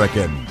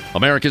American.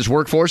 America's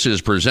Workforce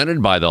is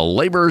presented by the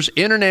Laborers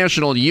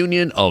International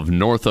Union of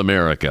North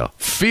America.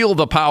 Feel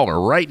the power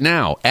right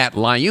now at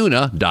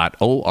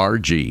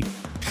liuna.org.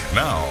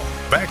 Now,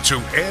 back to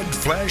Ed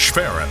Flash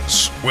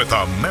Ferens with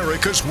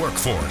America's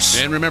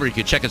Workforce. And remember, you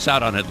can check us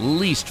out on at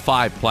least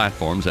 5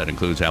 platforms. That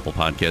includes Apple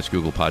Podcasts,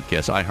 Google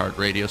Podcasts,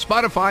 iHeartRadio,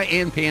 Spotify,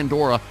 and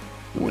Pandora.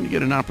 And when you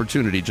get an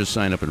opportunity, just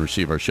sign up and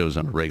receive our shows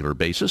on a regular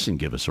basis and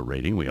give us a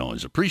rating. We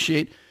always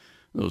appreciate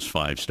those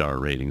 5-star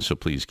ratings, so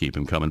please keep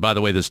them coming. By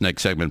the way, this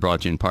next segment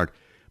brought to you in part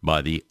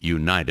by the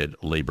United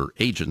Labor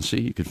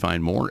Agency. You can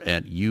find more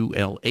at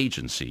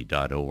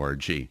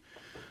ulagency.org.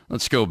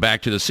 Let's go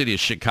back to the city of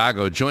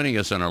Chicago. Joining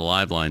us on our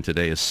live line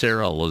today is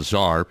Sarah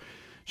Lazare.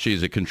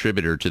 She's a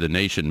contributor to The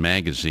Nation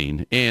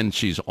magazine, and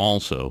she's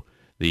also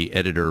the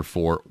editor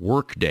for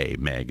Workday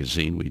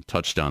magazine. We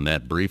touched on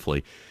that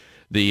briefly.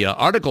 The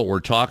article we're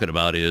talking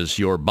about is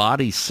Your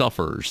Body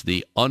Suffers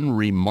the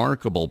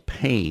Unremarkable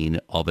Pain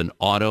of an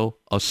Auto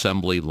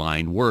Assembly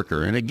Line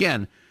Worker. And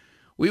again,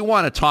 we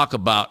want to talk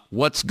about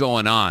what's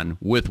going on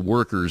with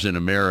workers in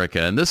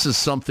America. And this is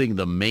something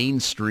the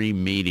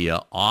mainstream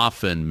media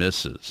often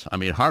misses. I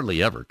mean,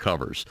 hardly ever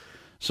covers.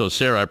 So,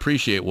 Sarah, I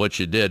appreciate what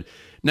you did.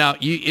 Now,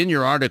 in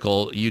your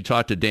article, you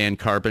talked to Dan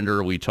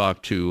Carpenter. We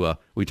talked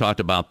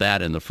about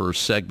that in the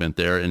first segment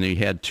there. And you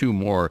had 2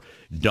 more,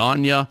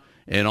 Danya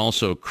and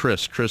also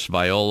Chris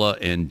Viola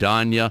and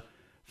Danya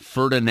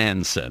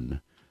Ferdinandson,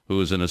 who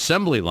is an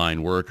assembly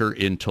line worker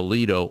in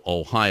Toledo,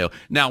 Ohio.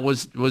 Now,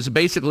 was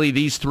basically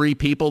these 3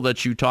 people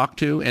that you talked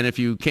to? And if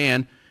you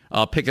can,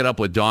 pick it up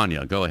with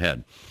Danya. Go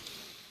ahead.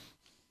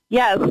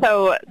 Yeah,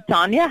 so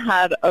Danya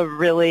had a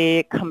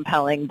really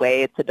compelling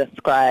way to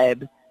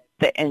describe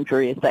the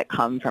injuries that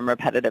come from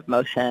repetitive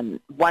motion.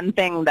 One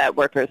thing that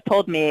workers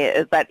told me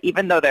is that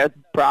even though there's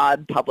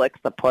broad public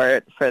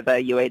support for the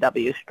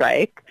UAW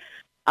strike,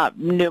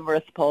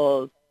 numerous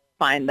polls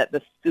find that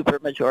the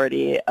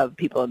supermajority of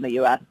people in the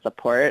U.S.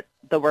 support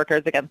the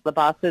workers against the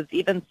bosses.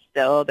 Even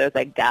still, there's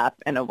a gap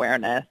in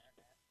awareness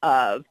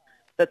of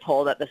the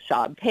toll that this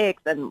job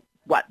takes and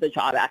what the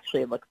job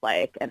actually looks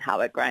like and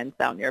how it grinds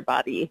down your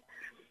body.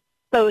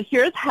 So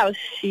here's how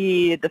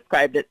she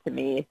described it to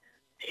me.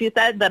 She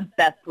said the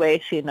best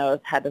way she knows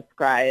how to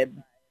describe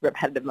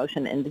repetitive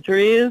motion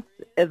injuries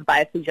is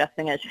by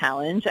suggesting a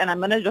challenge. And I'm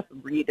going to just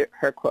read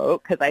her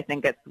quote because I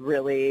think it's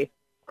really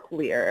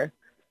clear.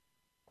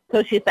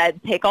 So she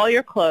said, take all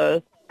your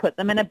clothes, put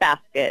them in a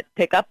basket,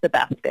 pick up the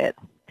basket,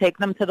 take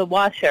them to the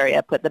wash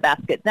area, put the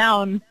basket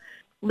down,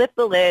 lift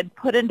the lid,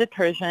 put in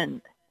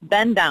detergent,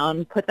 bend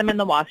down, put them in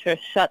the washer,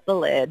 shut the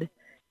lid,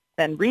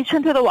 then reach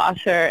into the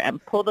washer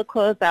and pull the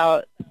clothes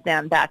out,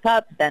 stand back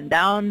up, bend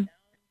down,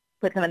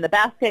 put them in the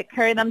basket,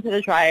 carry them to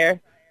the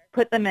dryer,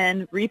 put them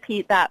in,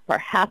 repeat that for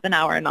half an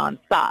hour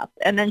nonstop.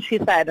 And then she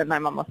said, and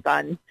I'm almost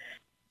done,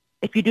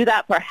 if you do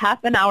that for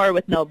half an hour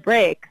with no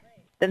break,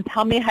 then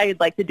tell me how you'd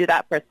like to do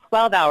that for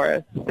 12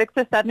 hours, 6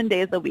 or 7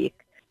 days a week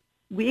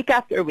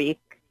after week,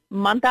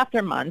 month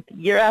after month,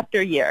 year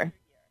after year.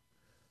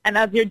 And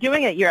as you're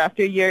doing it year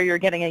after year, you're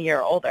getting a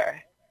year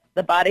older.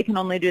 The body can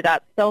only do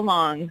that so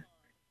long.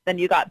 Then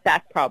you got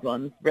back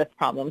problems, wrist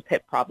problems,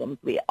 hip problems.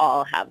 We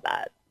all have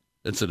that.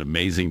 That's an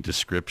amazing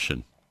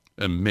description.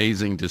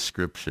 Amazing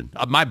description.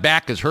 My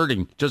back is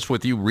hurting just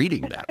with you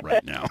reading that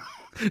right now.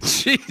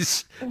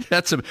 Jeez,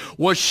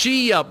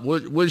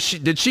 was she?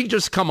 Did she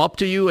just come up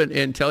to you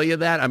and tell you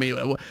that? I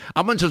mean,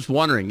 I'm just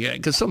wondering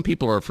because some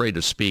people are afraid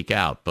to speak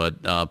out.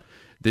 But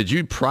did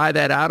you pry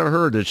that out of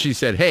her? Or did she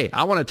said, "Hey,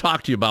 I want to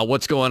talk to you about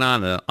what's going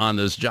on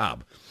this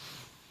job"?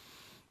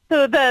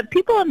 So the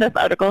people in this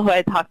article who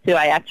I talked to,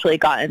 I actually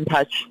got in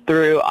touch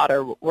through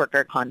auto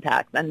worker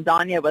contacts, and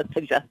Danya was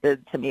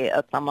suggested to me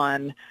as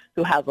someone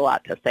who has a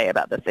lot to say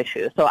about this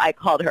issue. So I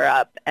called her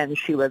up, and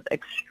she was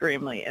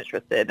extremely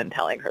interested in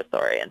telling her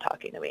story and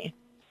talking to me.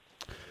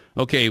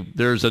 Okay,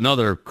 there's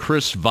another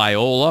Chris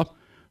Viola,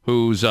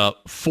 who's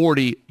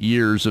 40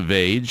 years of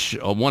age,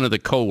 one of the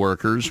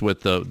co-workers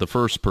with the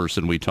first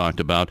person we talked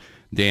about,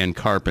 Dan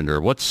Carpenter.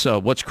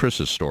 What's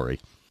Chris's story?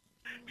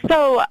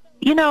 So,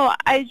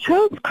 I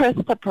chose Chris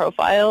to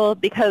profile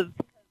because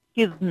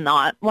he's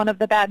not one of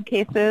the bad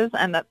cases,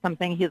 and that's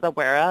something he's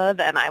aware of.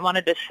 And I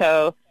wanted to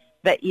show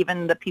that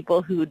even the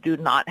people who do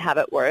not have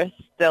it worse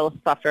still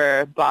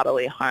suffer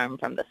bodily harm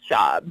from this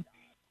job.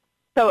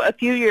 So a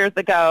few years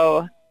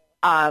ago,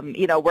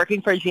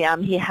 working for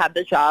GM, he had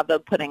the job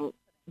of putting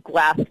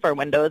glass for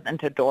windows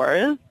into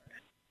doors.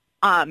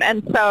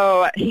 And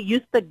so he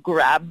used to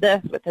grab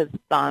this with his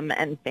thumb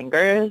and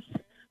fingers.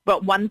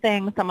 But one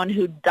thing someone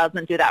who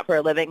doesn't do that for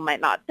a living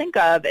might not think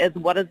of is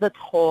what is the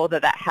toll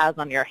that has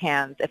on your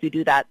hands if you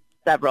do that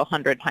several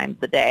hundred times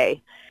a day.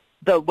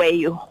 The way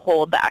you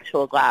hold the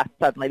actual glass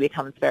suddenly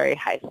becomes very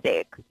high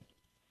stakes.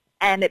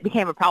 And it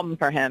became a problem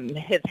for him.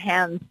 His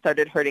hands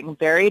started hurting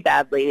very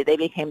badly. They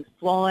became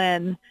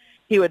swollen.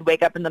 He would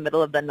wake up in the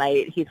middle of the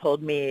night, he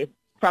told me,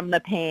 from the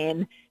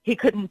pain. He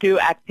couldn't do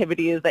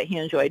activities that he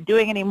enjoyed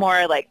doing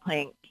anymore, like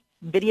playing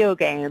video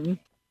games.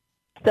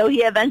 So he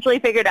eventually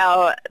figured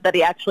out that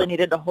he actually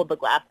needed to hold the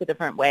glass a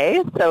different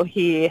way. So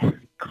he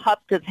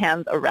cupped his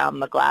hands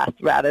around the glass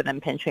rather than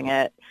pinching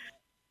it.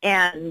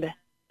 And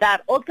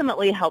that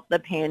ultimately helped the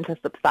pain to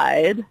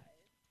subside.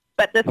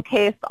 But this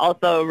case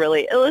also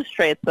really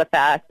illustrates the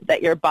fact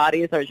that your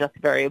bodies are just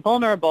very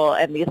vulnerable,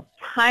 and these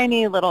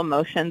tiny little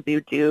motions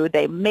you do,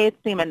 they may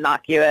seem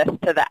innocuous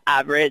to the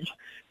average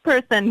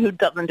person who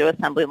doesn't do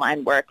assembly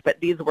line work, but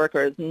these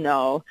workers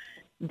know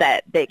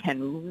that they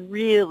can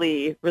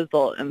really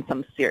result in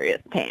some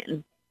serious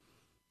pain.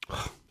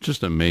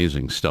 Just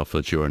amazing stuff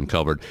that you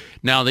uncovered.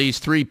 Now, these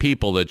three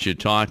people that you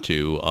talked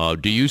to,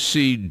 do you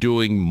see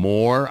doing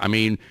more? I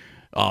mean,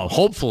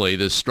 hopefully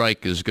this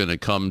strike is going to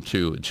come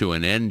to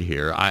an end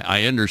here.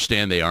 I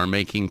understand they are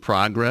making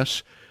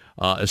progress,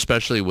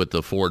 especially with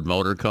the Ford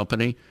Motor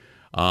Company.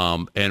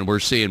 And we're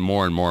seeing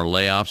more and more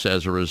layoffs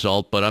as a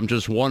result. But I'm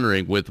just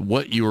wondering, with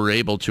what you were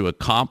able to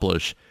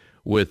accomplish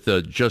with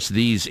just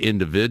these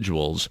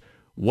individuals,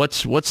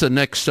 what's the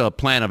next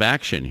plan of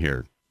action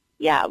here?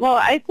 Yeah, well,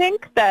 I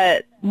think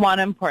that one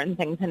important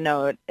thing to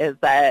note is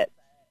that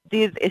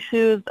these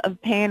issues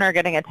of pain are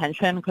getting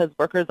attention because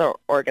workers are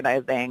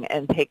organizing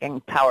and taking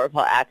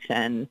powerful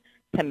action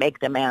to make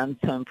demands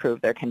to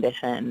improve their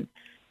condition.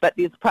 But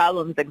these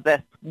problems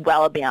exist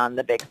well beyond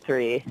the big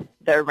three.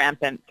 They're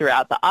rampant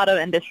throughout the auto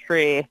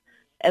industry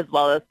as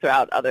well as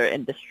throughout other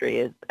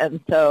industries.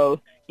 And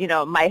so,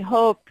 my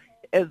hope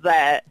is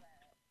that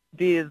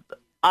these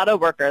auto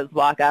workers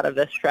walk out of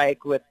this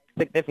strike with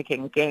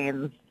significant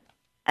gains,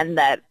 and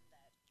that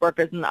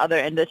workers in other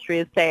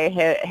industries say,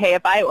 hey,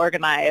 if I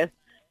organize,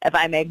 if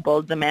I make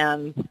bold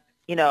demands,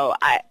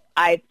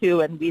 I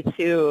too and we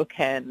too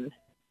can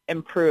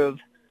improve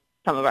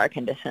some of our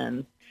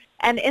conditions.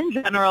 And in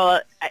general,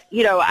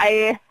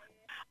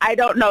 I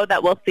don't know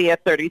that we'll see a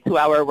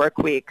 32-hour work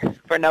week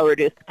for no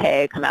reduced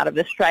pay come out of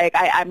this strike.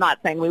 I'm not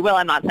saying we will.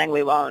 I'm not saying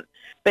we won't.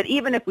 But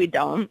even if we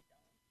don't,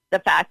 the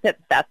fact that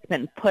that's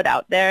been put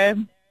out there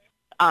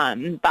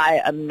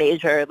by a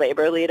major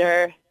labor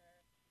leader,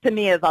 to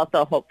me, is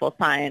also a hopeful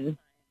sign,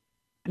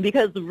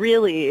 because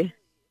really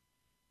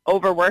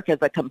overwork is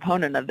a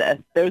component of this.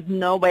 There's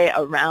no way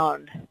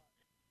around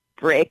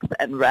breaks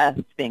and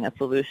rest being a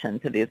solution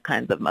to these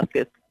kinds of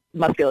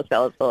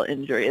musculoskeletal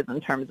injuries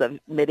in terms of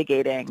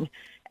mitigating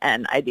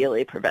and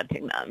ideally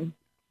preventing them.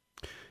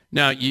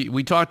 Now,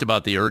 we talked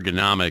about the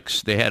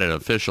ergonomics. They had an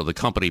official, the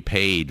company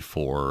paid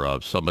for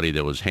somebody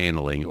that was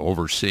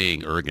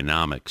overseeing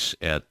ergonomics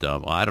at,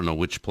 I don't know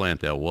which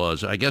plant that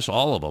was. I guess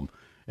all of them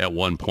at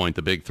one point.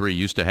 The big three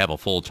used to have a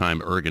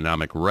full-time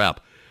ergonomic rep.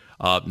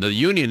 The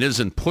union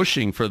isn't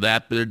pushing for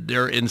that.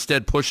 They're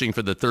instead pushing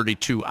for the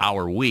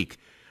 32-hour week.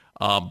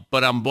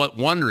 But I'm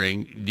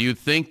wondering, do you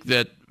think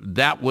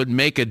that would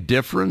make a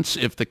difference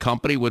if the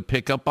company would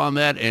pick up on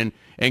that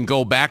and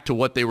go back to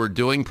what they were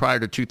doing prior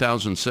to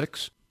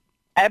 2006?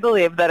 I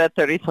believe that a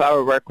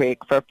 32-hour work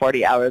week for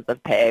 40 hours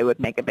of pay would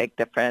make a big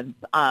difference.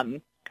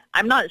 I'm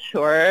not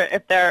sure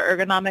if there are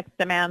ergonomics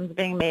demands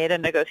being made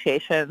in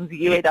negotiations.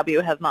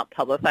 UAW has not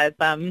publicized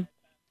them.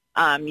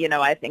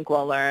 I think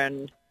we'll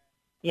learn,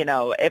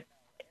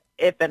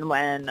 if and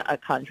when a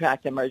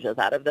contract emerges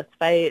out of this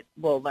fight,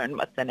 we'll learn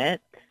what's in it.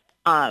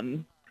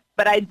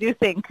 But I do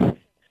think,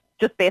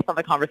 just based on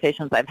the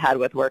conversations I've had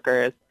with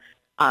workers,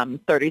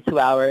 32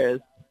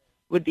 hours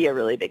would be a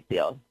really big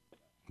deal.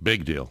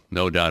 Big deal,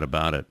 no doubt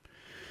about it.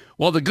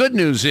 Well, the good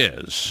news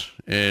is,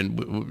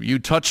 and you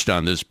touched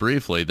on this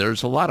briefly,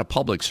 there's a lot of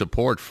public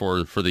support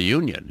for the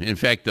union. In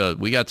fact,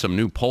 we got some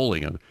new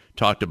polling. I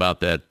talked about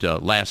that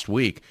last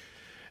week.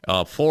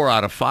 4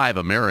 out of 5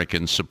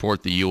 Americans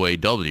support the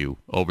UAW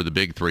over the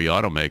big three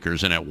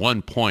automakers. And at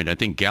one point, I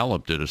think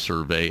Gallup did a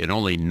survey, and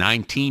only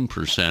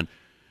 19%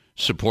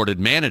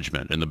 supported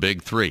management in the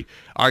big three.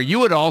 Are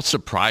you at all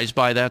surprised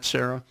by that,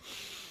 Sarah?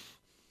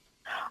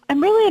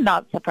 I'm really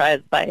not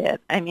surprised by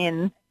it. I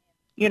mean,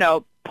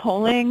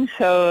 polling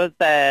shows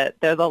that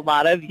there's a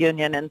lot of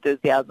union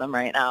enthusiasm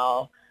right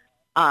now.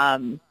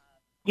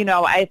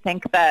 I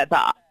think that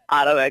the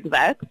auto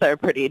execs are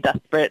pretty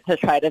desperate to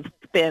try to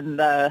spin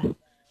the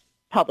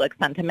public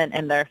sentiment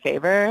in their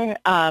favor,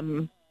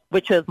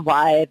 which is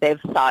why they've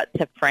sought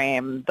to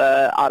frame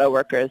the auto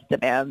workers'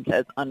 demands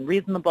as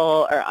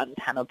unreasonable or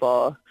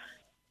untenable.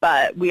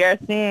 But we are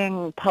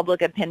seeing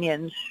public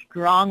opinion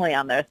strongly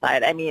on their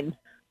side. I mean,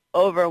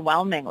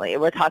 overwhelmingly.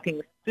 We're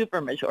talking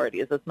super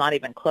majorities. It's not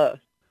even close.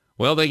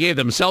 Well, they gave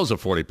themselves a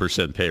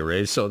 40% pay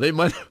raise, so they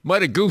might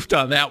have goofed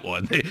on that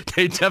one.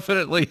 They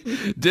definitely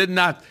did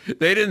not.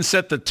 They didn't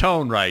set the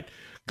tone right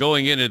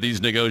going into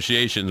these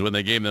negotiations when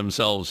they gave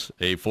themselves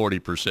a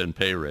 40%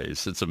 pay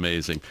raise. It's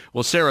amazing.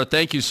 Well, Sarah,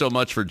 thank you so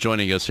much for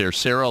joining us here.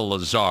 Sarah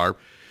Lazare,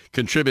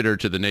 contributor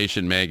to The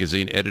Nation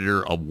magazine,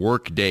 editor of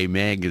Workday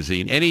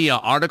magazine. Any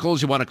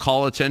articles you want to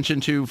call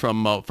attention to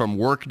from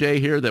Workday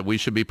here that we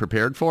should be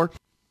prepared for?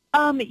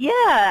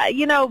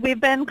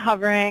 We've been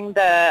covering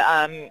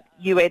the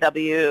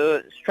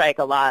UAW strike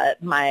a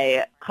lot.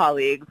 My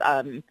colleagues,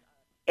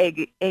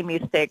 Amy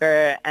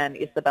Steger and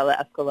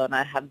Isabella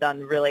Escalona, have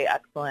done really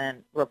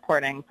excellent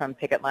reporting from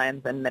picket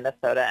lines in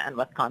Minnesota and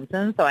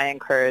Wisconsin, so I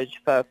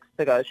encourage folks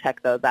to go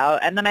check those out.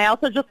 And then I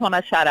also just want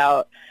to shout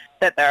out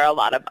that there are a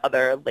lot of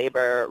other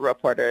labor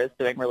reporters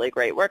doing really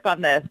great work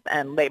on this,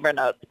 and Labor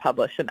Notes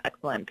published an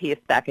excellent piece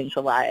back in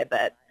July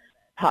that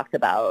talked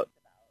about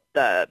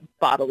the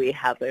bodily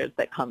hazards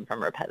that come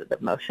from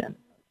repetitive motion.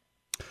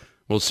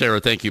 Well, Sarah,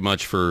 thank you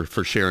much for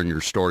sharing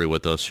your story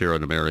with us here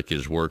on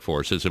America's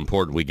Workforce. It's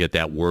important we get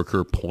that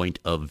worker point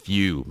of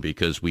view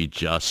because we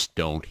just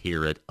don't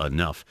hear it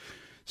enough.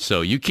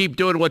 So you keep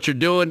doing what you're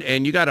doing,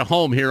 and you got a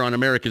home here on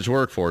America's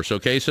Workforce.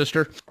 Okay,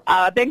 sister?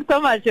 Thanks so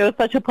much. It was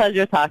such a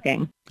pleasure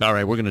talking. All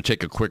right, we're going to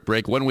take a quick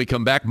break. When we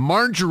come back,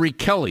 Marjorie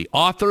Kelly,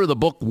 author of the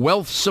book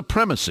Wealth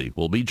Supremacy,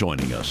 will be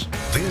joining us.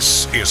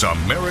 This is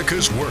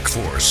America's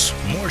Workforce.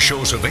 More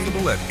shows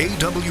available at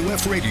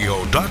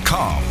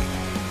awfradio.com.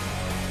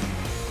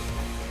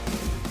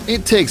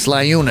 It takes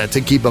LIUNA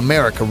to keep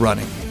America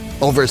running.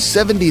 Over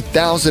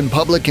 70,000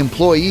 public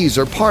employees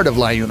are part of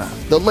LIUNA,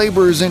 the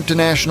Laborers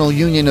International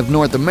Union of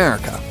North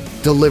America,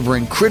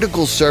 delivering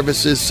critical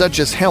services such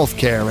as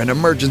healthcare and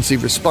emergency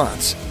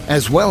response,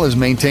 as well as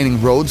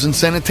maintaining roads and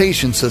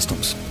sanitation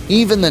systems.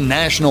 Even the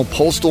National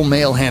Postal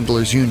Mail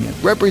Handlers Union,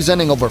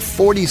 representing over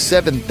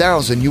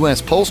 47,000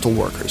 U.S. postal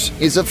workers,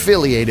 is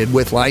affiliated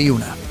with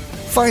LIUNA.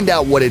 Find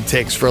out what it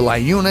takes for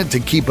LIUNA to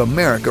keep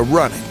America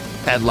running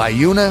at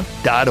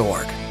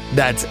liuna.org.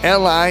 That's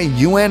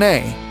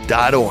liuna.org.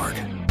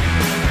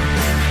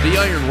 The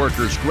Iron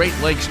Workers Great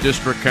Lakes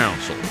District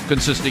Council,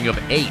 consisting of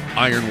 8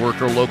 iron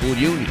worker local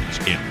unions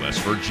in West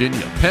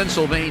Virginia,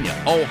 Pennsylvania,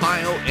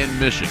 Ohio, and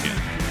Michigan.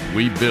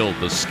 We build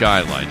the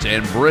skylines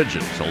and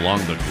bridges along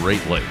the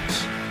Great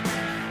Lakes.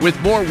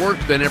 With more work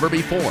than ever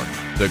before,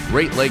 the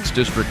Great Lakes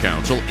District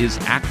Council is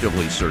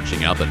actively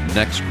searching out the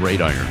next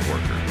great iron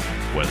worker,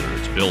 whether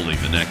it's building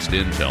the next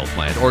Intel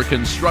plant or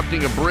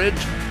constructing a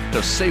bridge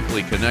to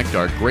safely connect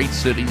our great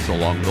cities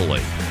along the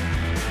lake.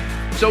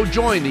 So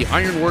join the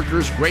Iron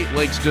Workers Great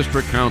Lakes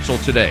District Council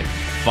today.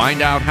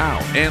 Find out how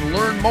and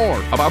learn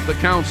more about the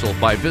council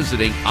by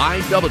visiting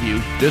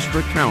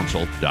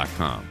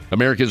iwdistrictcouncil.com.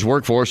 America's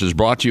Workforce is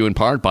brought to you in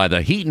part by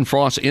the Heat and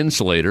Frost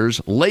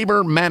Insulators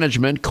Labor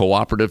Management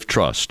Cooperative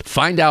Trust.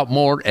 Find out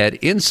more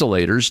at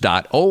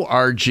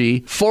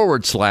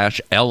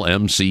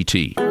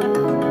insulators.org/LMCT.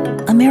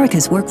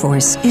 America's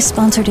Workforce is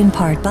sponsored in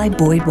part by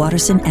Boyd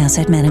Watterson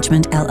Asset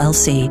Management,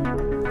 LLC.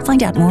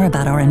 Find out more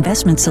about our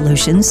investment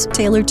solutions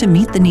tailored to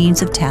meet the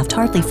needs of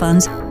Taft-Hartley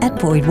funds at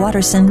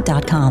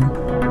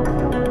boydwatterson.com.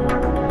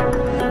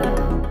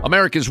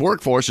 America's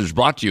Workforce is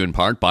brought to you in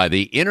part by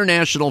the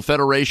International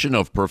Federation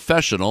of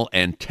Professional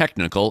and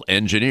Technical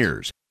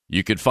Engineers.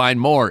 You can find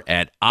more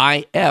at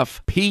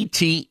ifpte.org.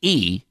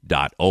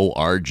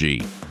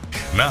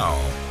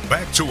 Now,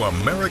 back to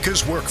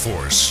America's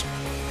Workforce.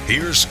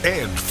 Here's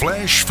Ed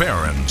Flash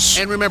Ferens.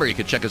 And remember, you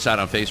can check us out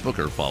on Facebook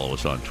or follow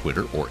us on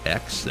Twitter or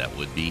X. That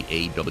would be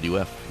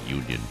AWF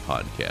Union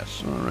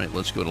Podcasts. All right,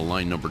 let's go to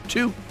line number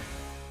 2.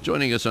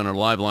 Joining us on our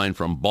live line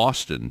from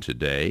Boston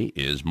today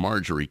is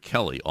Marjorie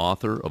Kelly,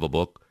 author of a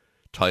book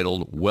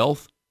titled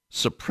Wealth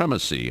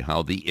Supremacy,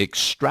 How the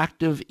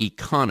Extractive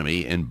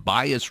Economy and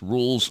Biased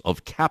Rules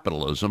of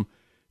Capitalism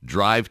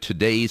Drive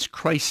Today's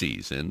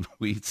Crises. And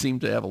we seem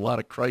to have a lot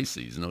of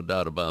crises, no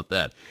doubt about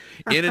that.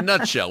 In a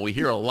nutshell, we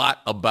hear a lot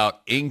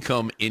about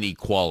income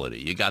inequality.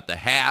 You got the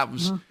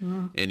haves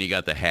and you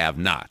got the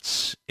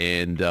have-nots.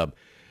 And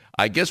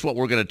I guess what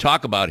we're going to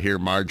talk about here,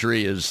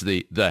 Marjorie, is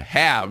the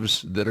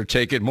haves that are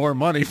taking more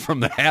money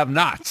from the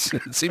have-nots.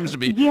 It seems to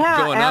be going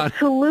on. Yeah,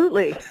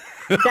 absolutely.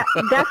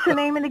 That's the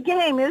name of the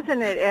game,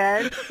 isn't it,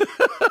 Ed?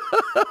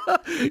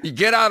 You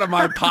get out of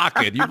my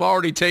pocket. You've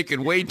already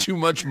taken way too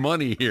much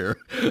money here.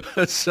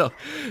 So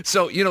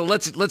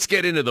let's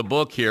get into the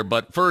book here.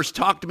 But first,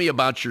 talk to me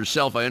about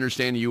yourself. I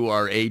understand you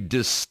are a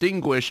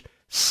distinguished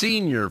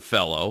senior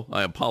fellow.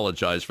 I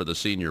apologize for the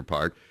senior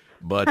part.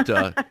 But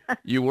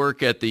you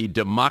work at the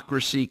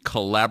Democracy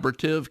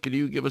Collaborative. Can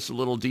you give us a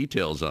little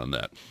details on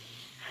that?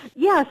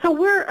 Yeah, so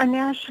we're a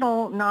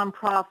national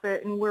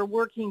nonprofit, and we're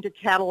working to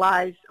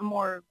catalyze a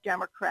more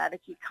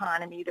democratic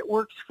economy that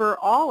works for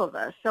all of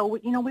us. So,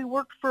 we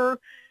work for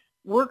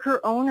worker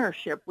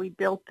ownership. We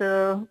built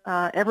the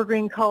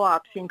Evergreen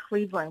Co-ops in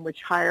Cleveland,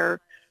 which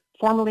hire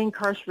formerly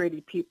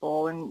incarcerated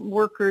people, and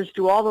workers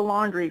do all the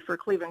laundry for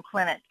Cleveland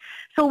Clinic.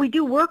 So we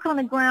do work on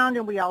the ground,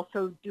 and we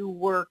also do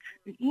work,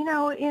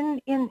 in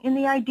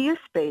the idea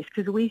space,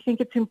 because we think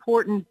it's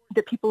important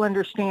that people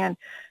understand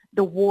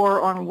the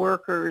war on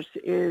workers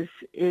is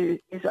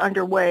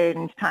underway,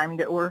 and it's time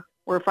that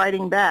we're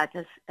fighting back,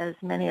 as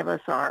many of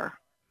us are.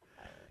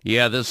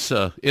 Yeah,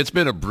 it's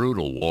been a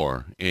brutal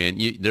war, and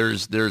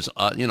there's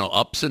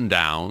ups and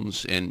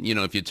downs, and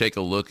if you take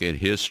a look at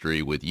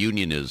history with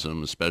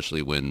unionism,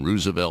 especially when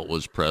Roosevelt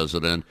was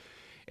president,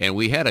 and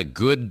we had a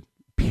good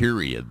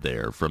period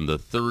there from the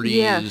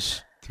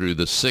 30s through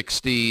the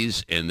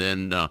 60s, and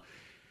then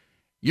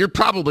you're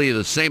probably of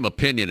the same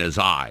opinion as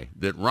I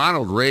that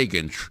Ronald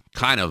Reagan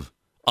kind of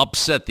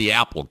upset the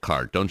apple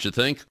cart, don't you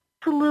think?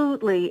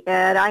 Absolutely,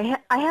 Ed. I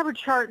have a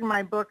chart in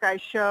my book I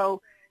show.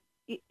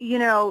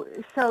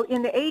 So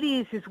in the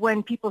 80s is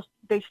when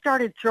they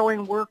started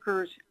throwing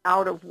workers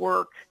out of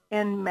work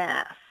en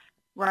masse,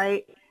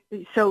 right?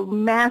 So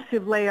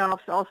massive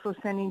layoffs, also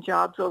sending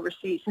jobs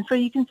overseas. And so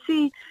you can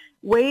see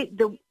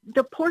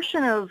the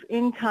portion of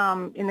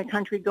income in the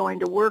country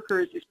going to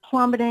workers is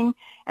plummeting.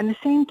 And at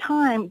the same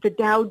time, the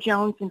Dow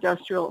Jones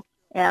Industrial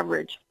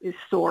Average is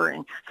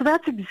soaring. So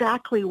that's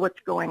exactly what's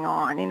going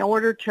on. In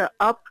order to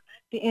up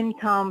the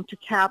income to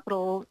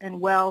capital and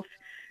wealth,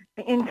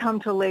 income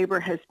to labor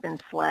has been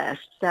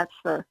slashed. That's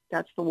the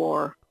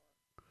war.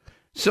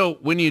 So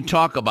when you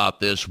talk about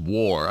this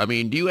war, do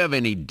you have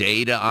any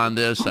data on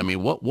this?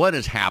 What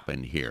has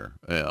happened here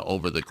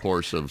over the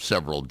course of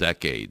several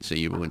decades? So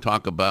you can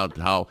talk about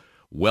how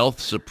wealth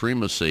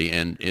supremacy,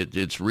 and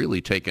it's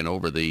really taken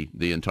over the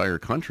entire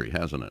country,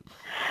 hasn't it?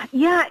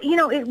 Yeah,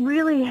 it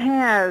really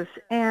has.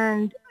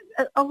 And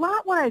a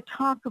lot what I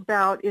talk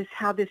about is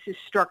how this is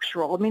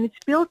structural. It's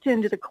built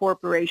into the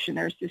corporation.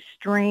 There's this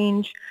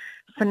strange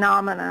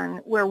phenomenon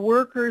where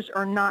workers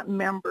are not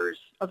members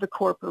of the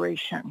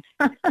corporation.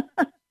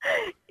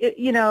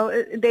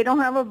 They don't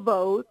have a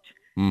vote.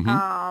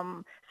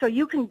 Mm-hmm. So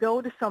you can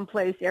go to some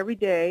place every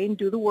day and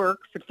do the work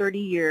for 30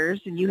 years,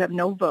 and you have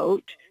no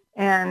vote,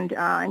 and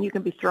you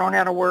can be thrown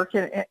out of work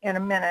in a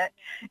minute.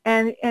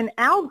 And an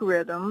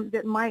algorithm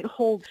that might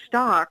hold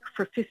stock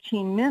for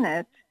 15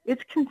 minutes,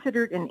 it's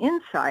considered an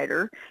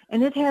insider,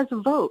 and it has a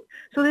vote.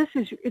 So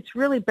it's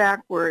really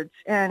backwards.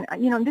 And,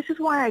 this is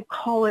why I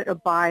call it a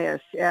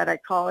bias, Ed. I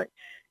call it,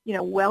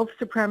 wealth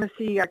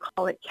supremacy. I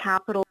call it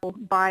capital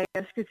bias,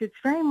 because it's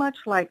very much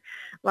like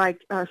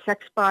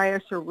sex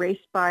bias or race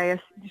bias.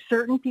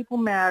 Certain people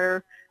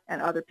matter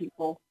and other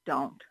people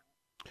don't.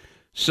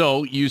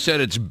 So you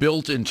said it's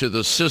built into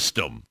the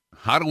system.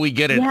 How do we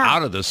get it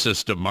out of the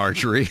system,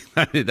 Marjorie?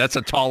 That's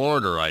a tall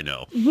order, I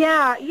know.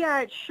 Yeah,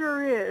 it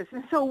sure is.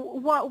 And so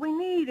what we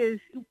need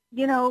is,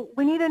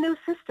 we need a new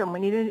system.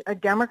 We need a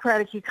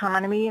democratic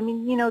economy.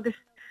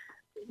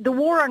 The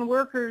war on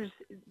workers,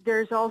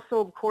 there's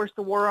also, of course,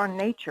 the war on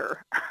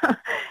nature.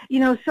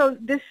 So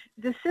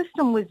the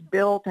system was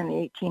built in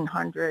the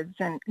 1800s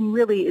and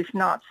really is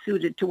not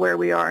suited to where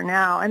we are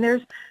now. And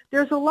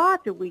there's a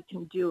lot that we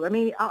can do.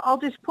 I'll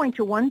just point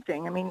to one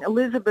thing.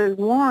 Elizabeth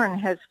Warren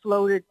has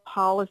floated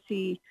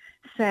policy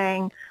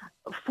saying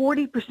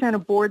 40%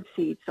 of board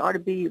seats ought to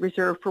be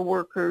reserved for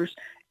workers.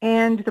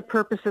 And the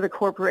purpose of the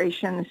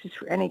corporation, this is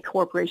for any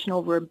corporation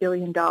over $1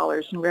 billion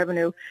in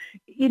revenue,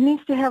 it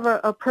needs to have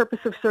a purpose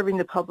of serving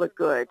the public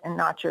good and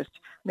not just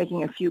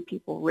making a few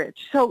people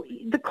rich. So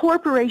the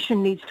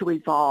corporation needs to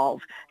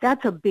evolve.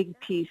 That's a big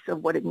piece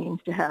of what it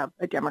means to have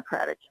a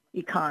democratic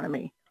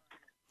economy.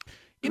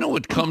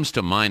 What comes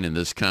to mind in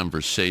this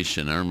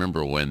conversation, I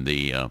remember when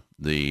the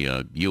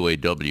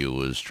UAW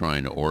was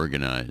trying to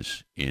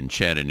organize in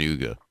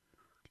Chattanooga,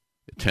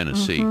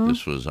 Tennessee. Mm-hmm.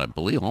 This was, I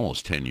believe,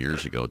 almost 10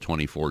 years ago,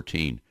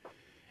 2014.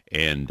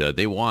 And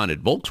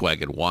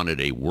Volkswagen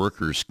wanted a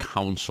workers'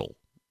 council,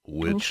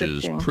 which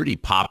is pretty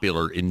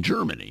popular in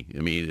Germany.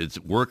 It's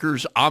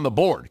workers on the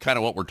board, kind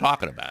of what we're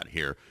talking about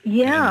here.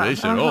 Yeah. And they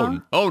said,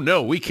 oh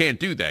no, we can't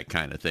do that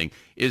kind of thing.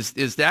 Is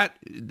that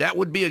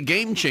would be a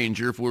game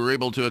changer if we were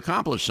able to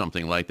accomplish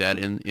something like that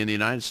in the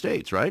United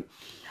States, right?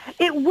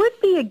 It would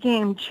be a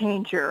game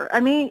changer.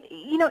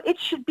 It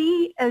should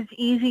be as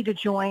easy to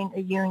join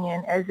a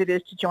union as it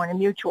is to join a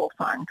mutual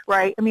fund,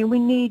 right? We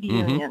need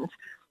unions,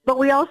 but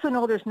we also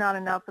know there's not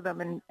enough of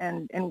them,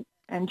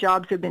 and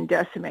jobs have been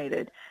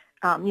decimated.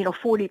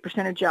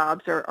 40% of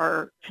jobs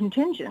are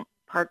contingent,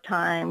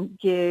 part-time,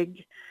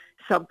 gig,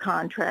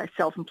 subcontract,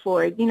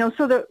 self-employed.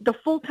 So the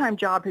full-time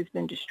job has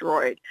been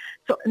destroyed.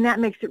 And that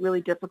makes it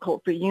really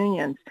difficult for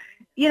unions.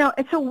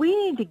 And so we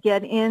need to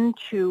get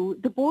into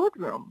the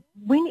boardroom.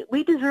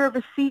 We deserve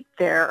a seat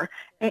there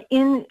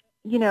in,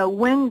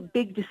 when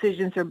big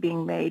decisions are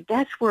being made.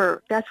 That's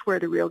where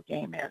the real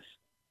game is.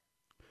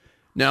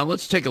 Now,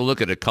 let's take a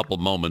look at a couple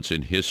moments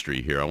in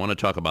history here. I want to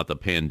talk about the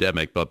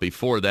pandemic, but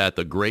before that,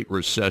 the Great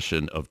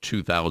Recession of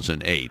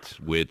 2008,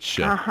 which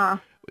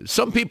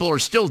some people are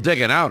still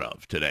digging out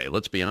of today.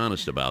 Let's be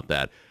honest about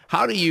that.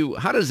 How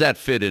does that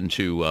fit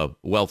into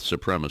wealth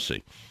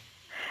supremacy?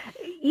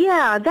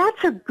 Yeah,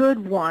 that's a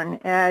good one,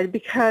 Ed,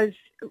 because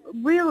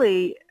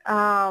really,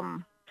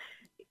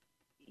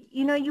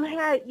 you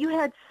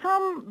had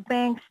some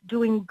banks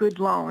doing good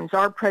loans.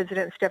 Our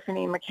president,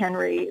 Stephanie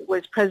McHenry,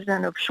 was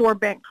president of Shore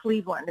Bank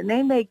Cleveland, and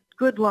they make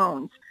good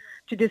loans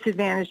to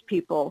disadvantaged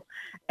people.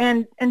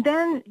 And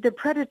then the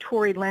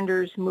predatory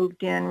lenders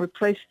moved in,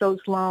 replaced those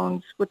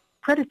loans with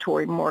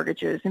predatory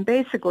mortgages, and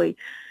basically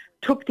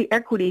took the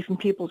equity from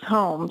people's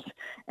homes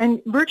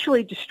and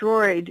virtually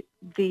destroyed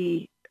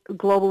the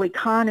global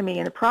economy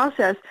in the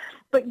process.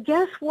 But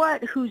guess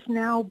what? Who's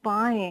now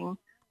buying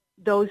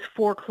those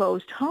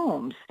foreclosed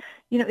homes?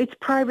 It's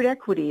private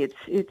equity.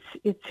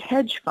 It's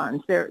hedge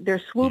funds.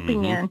 They're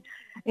swooping in.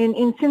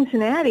 In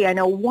Cincinnati, I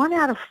know 1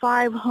 out of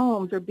 5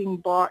 homes are being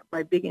bought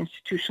by big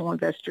institutional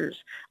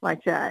investors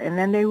like that, and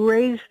then they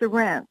raise the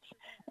rents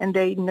and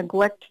they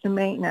neglect the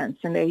maintenance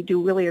and they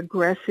do really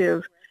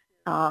aggressive,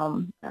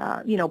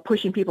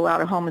 pushing people out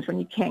of homes when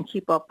you can't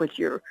keep up with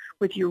your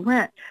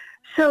rent.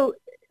 So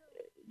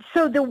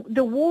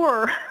the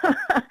war,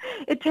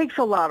 it takes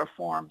a lot of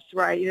forms,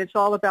 right? It's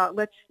all about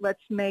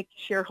let's make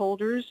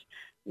shareholders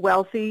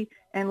wealthy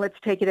and let's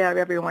take it out of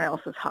everyone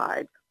else's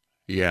hide.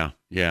 Yeah,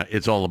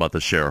 it's all about the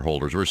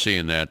shareholders. We're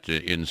seeing that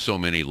in so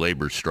many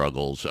labor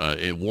struggles.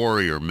 In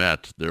Warrior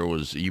Met,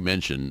 you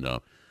mentioned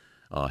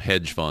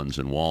hedge funds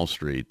in Wall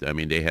Street. I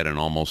mean, they had an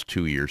almost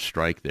 2-year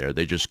strike there.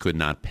 They just could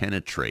not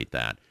penetrate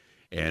that.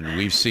 And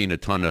we've seen a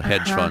ton of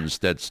hedge funds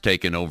that's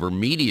taken over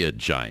media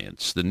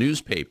giants, the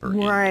newspaper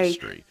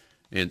industry,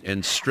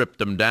 and stripped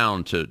them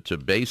down to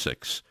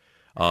basics.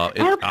 I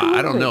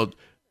don't know.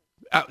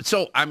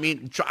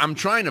 I'm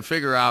trying to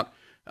figure out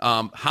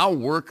how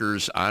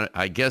workers,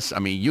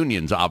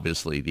 unions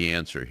obviously the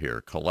answer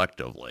here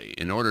collectively,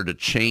 in order to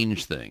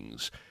change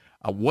things.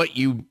 What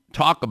you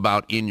talk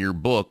about in your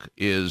book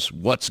is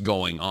what's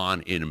going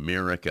on in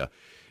America.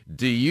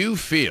 Do you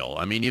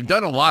feel, you've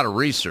done a lot of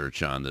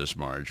research on this,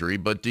 Marjorie,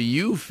 but do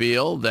you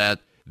feel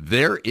that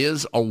there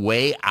is a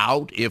way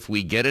out if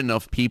we get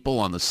enough people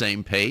on the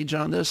same page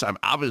on this?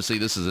 Obviously,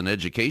 this is an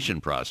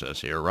education process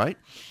here, right?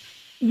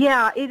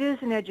 Yeah, it is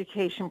an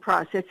education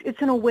process.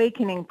 It's an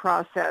awakening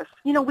process.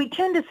 We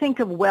tend to think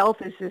of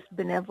wealth as this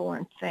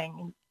benevolent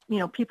thing.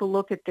 People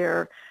look at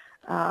their,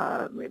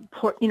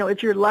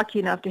 if you're lucky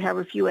enough to have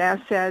a few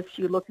assets,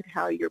 you look at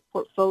how your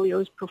portfolio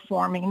is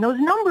performing. And those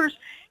numbers,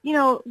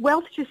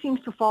 wealth just seems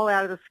to fall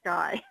out of the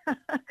sky.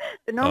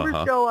 The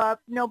numbers go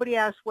up. Nobody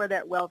asks where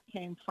that wealth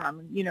came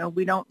from.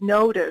 We don't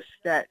notice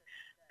that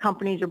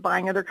companies are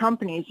buying other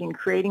companies and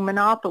creating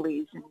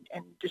monopolies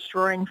and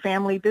destroying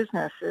family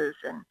businesses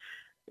and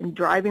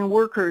driving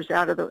workers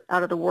out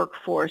of the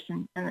workforce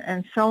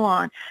and so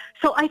on.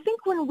 So I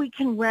think when we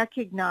can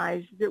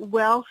recognize that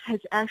wealth has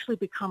actually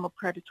become a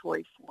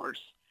predatory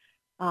force,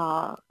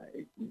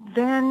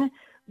 then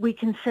we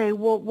can say,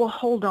 well,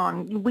 hold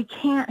on. We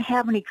can't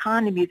have an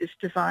economy that's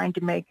designed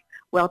to make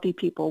wealthy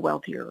people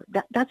wealthier.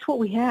 That's what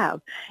we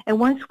have. And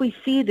once we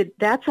see that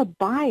that's a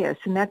bias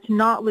and that's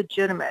not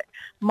legitimate,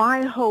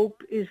 my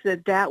hope is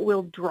that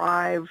will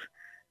drive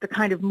the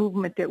kind of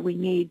movement that we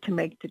need to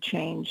make the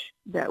change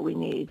that we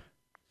need.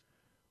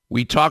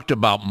 We talked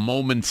about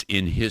moments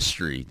in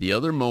history. The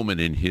other moment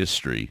in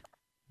history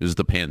is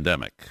the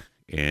pandemic.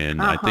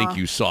 And I think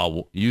you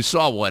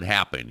saw what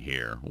happened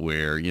here,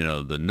 where,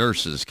 the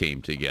nurses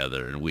came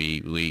together and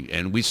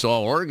we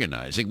saw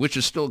organizing, which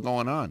is still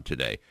going on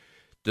today.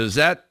 Is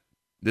that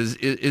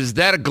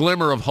a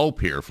glimmer of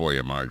hope here for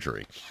you,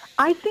 Marjorie?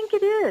 I think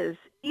it is.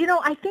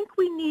 I think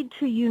we need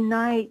to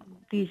unite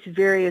these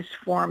various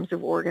forms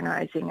of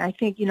organizing. I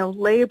think,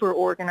 labor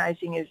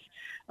organizing is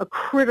a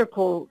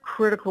critical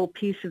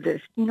piece of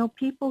this.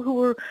 People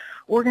who are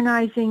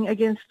organizing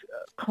against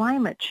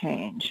climate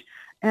change.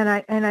 And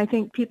I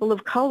think people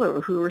of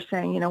color who are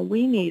saying,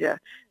 we need a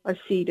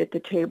seat at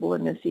the table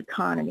in this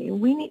economy.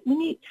 We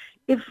need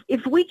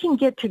if we can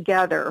get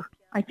together,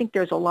 I think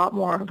there's a lot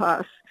more of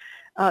us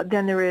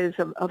than there is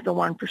of the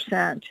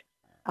 1%.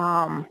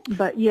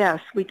 But yes,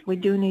 we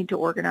do need to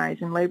organize,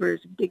 and labor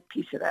is a big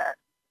piece of that.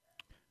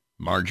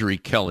 Marjorie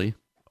Kelly,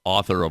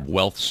 author of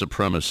Wealth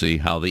Supremacy,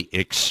 How the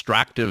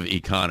Extractive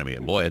Economy,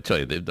 and boy, I tell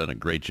you, they've done a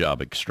great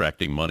job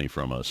extracting money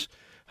from us.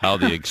 How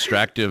the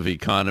extractive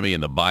economy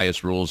and the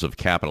bias rules of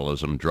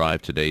capitalism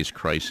drive today's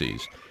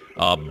crises.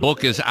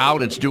 Book is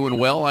out. It's doing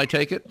well, I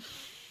take it?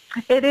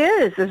 It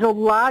is. There's a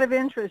lot of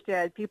interest,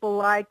 Ed. People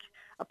are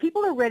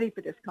ready for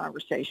this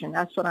conversation.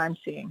 That's what I'm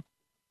seeing.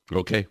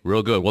 Okay,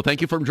 real good. Well,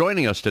 thank you for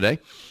joining us today.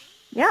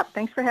 Yeah,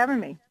 thanks for having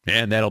me.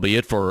 And that'll be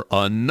it for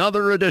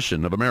another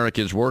edition of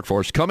America's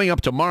Workforce. Coming up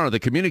tomorrow, the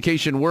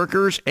communication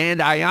workers and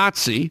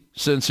IATSE,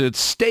 since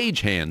it's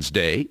Stagehands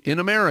Day in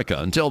America.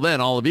 Until then,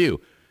 all of you,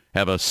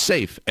 have a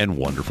safe and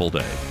wonderful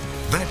day.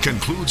 That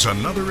concludes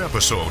another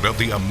episode of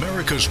the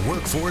America's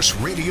Workforce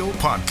Radio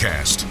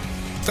Podcast.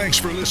 Thanks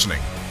for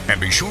listening, and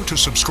be sure to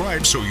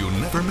subscribe so you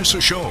never miss a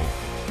show.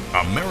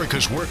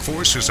 America's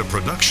Workforce is a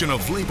production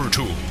of Labor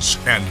Tools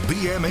and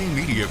BMA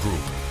Media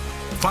Group.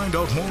 Find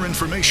out more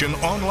information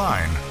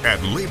online at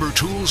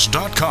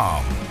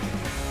labortools.com.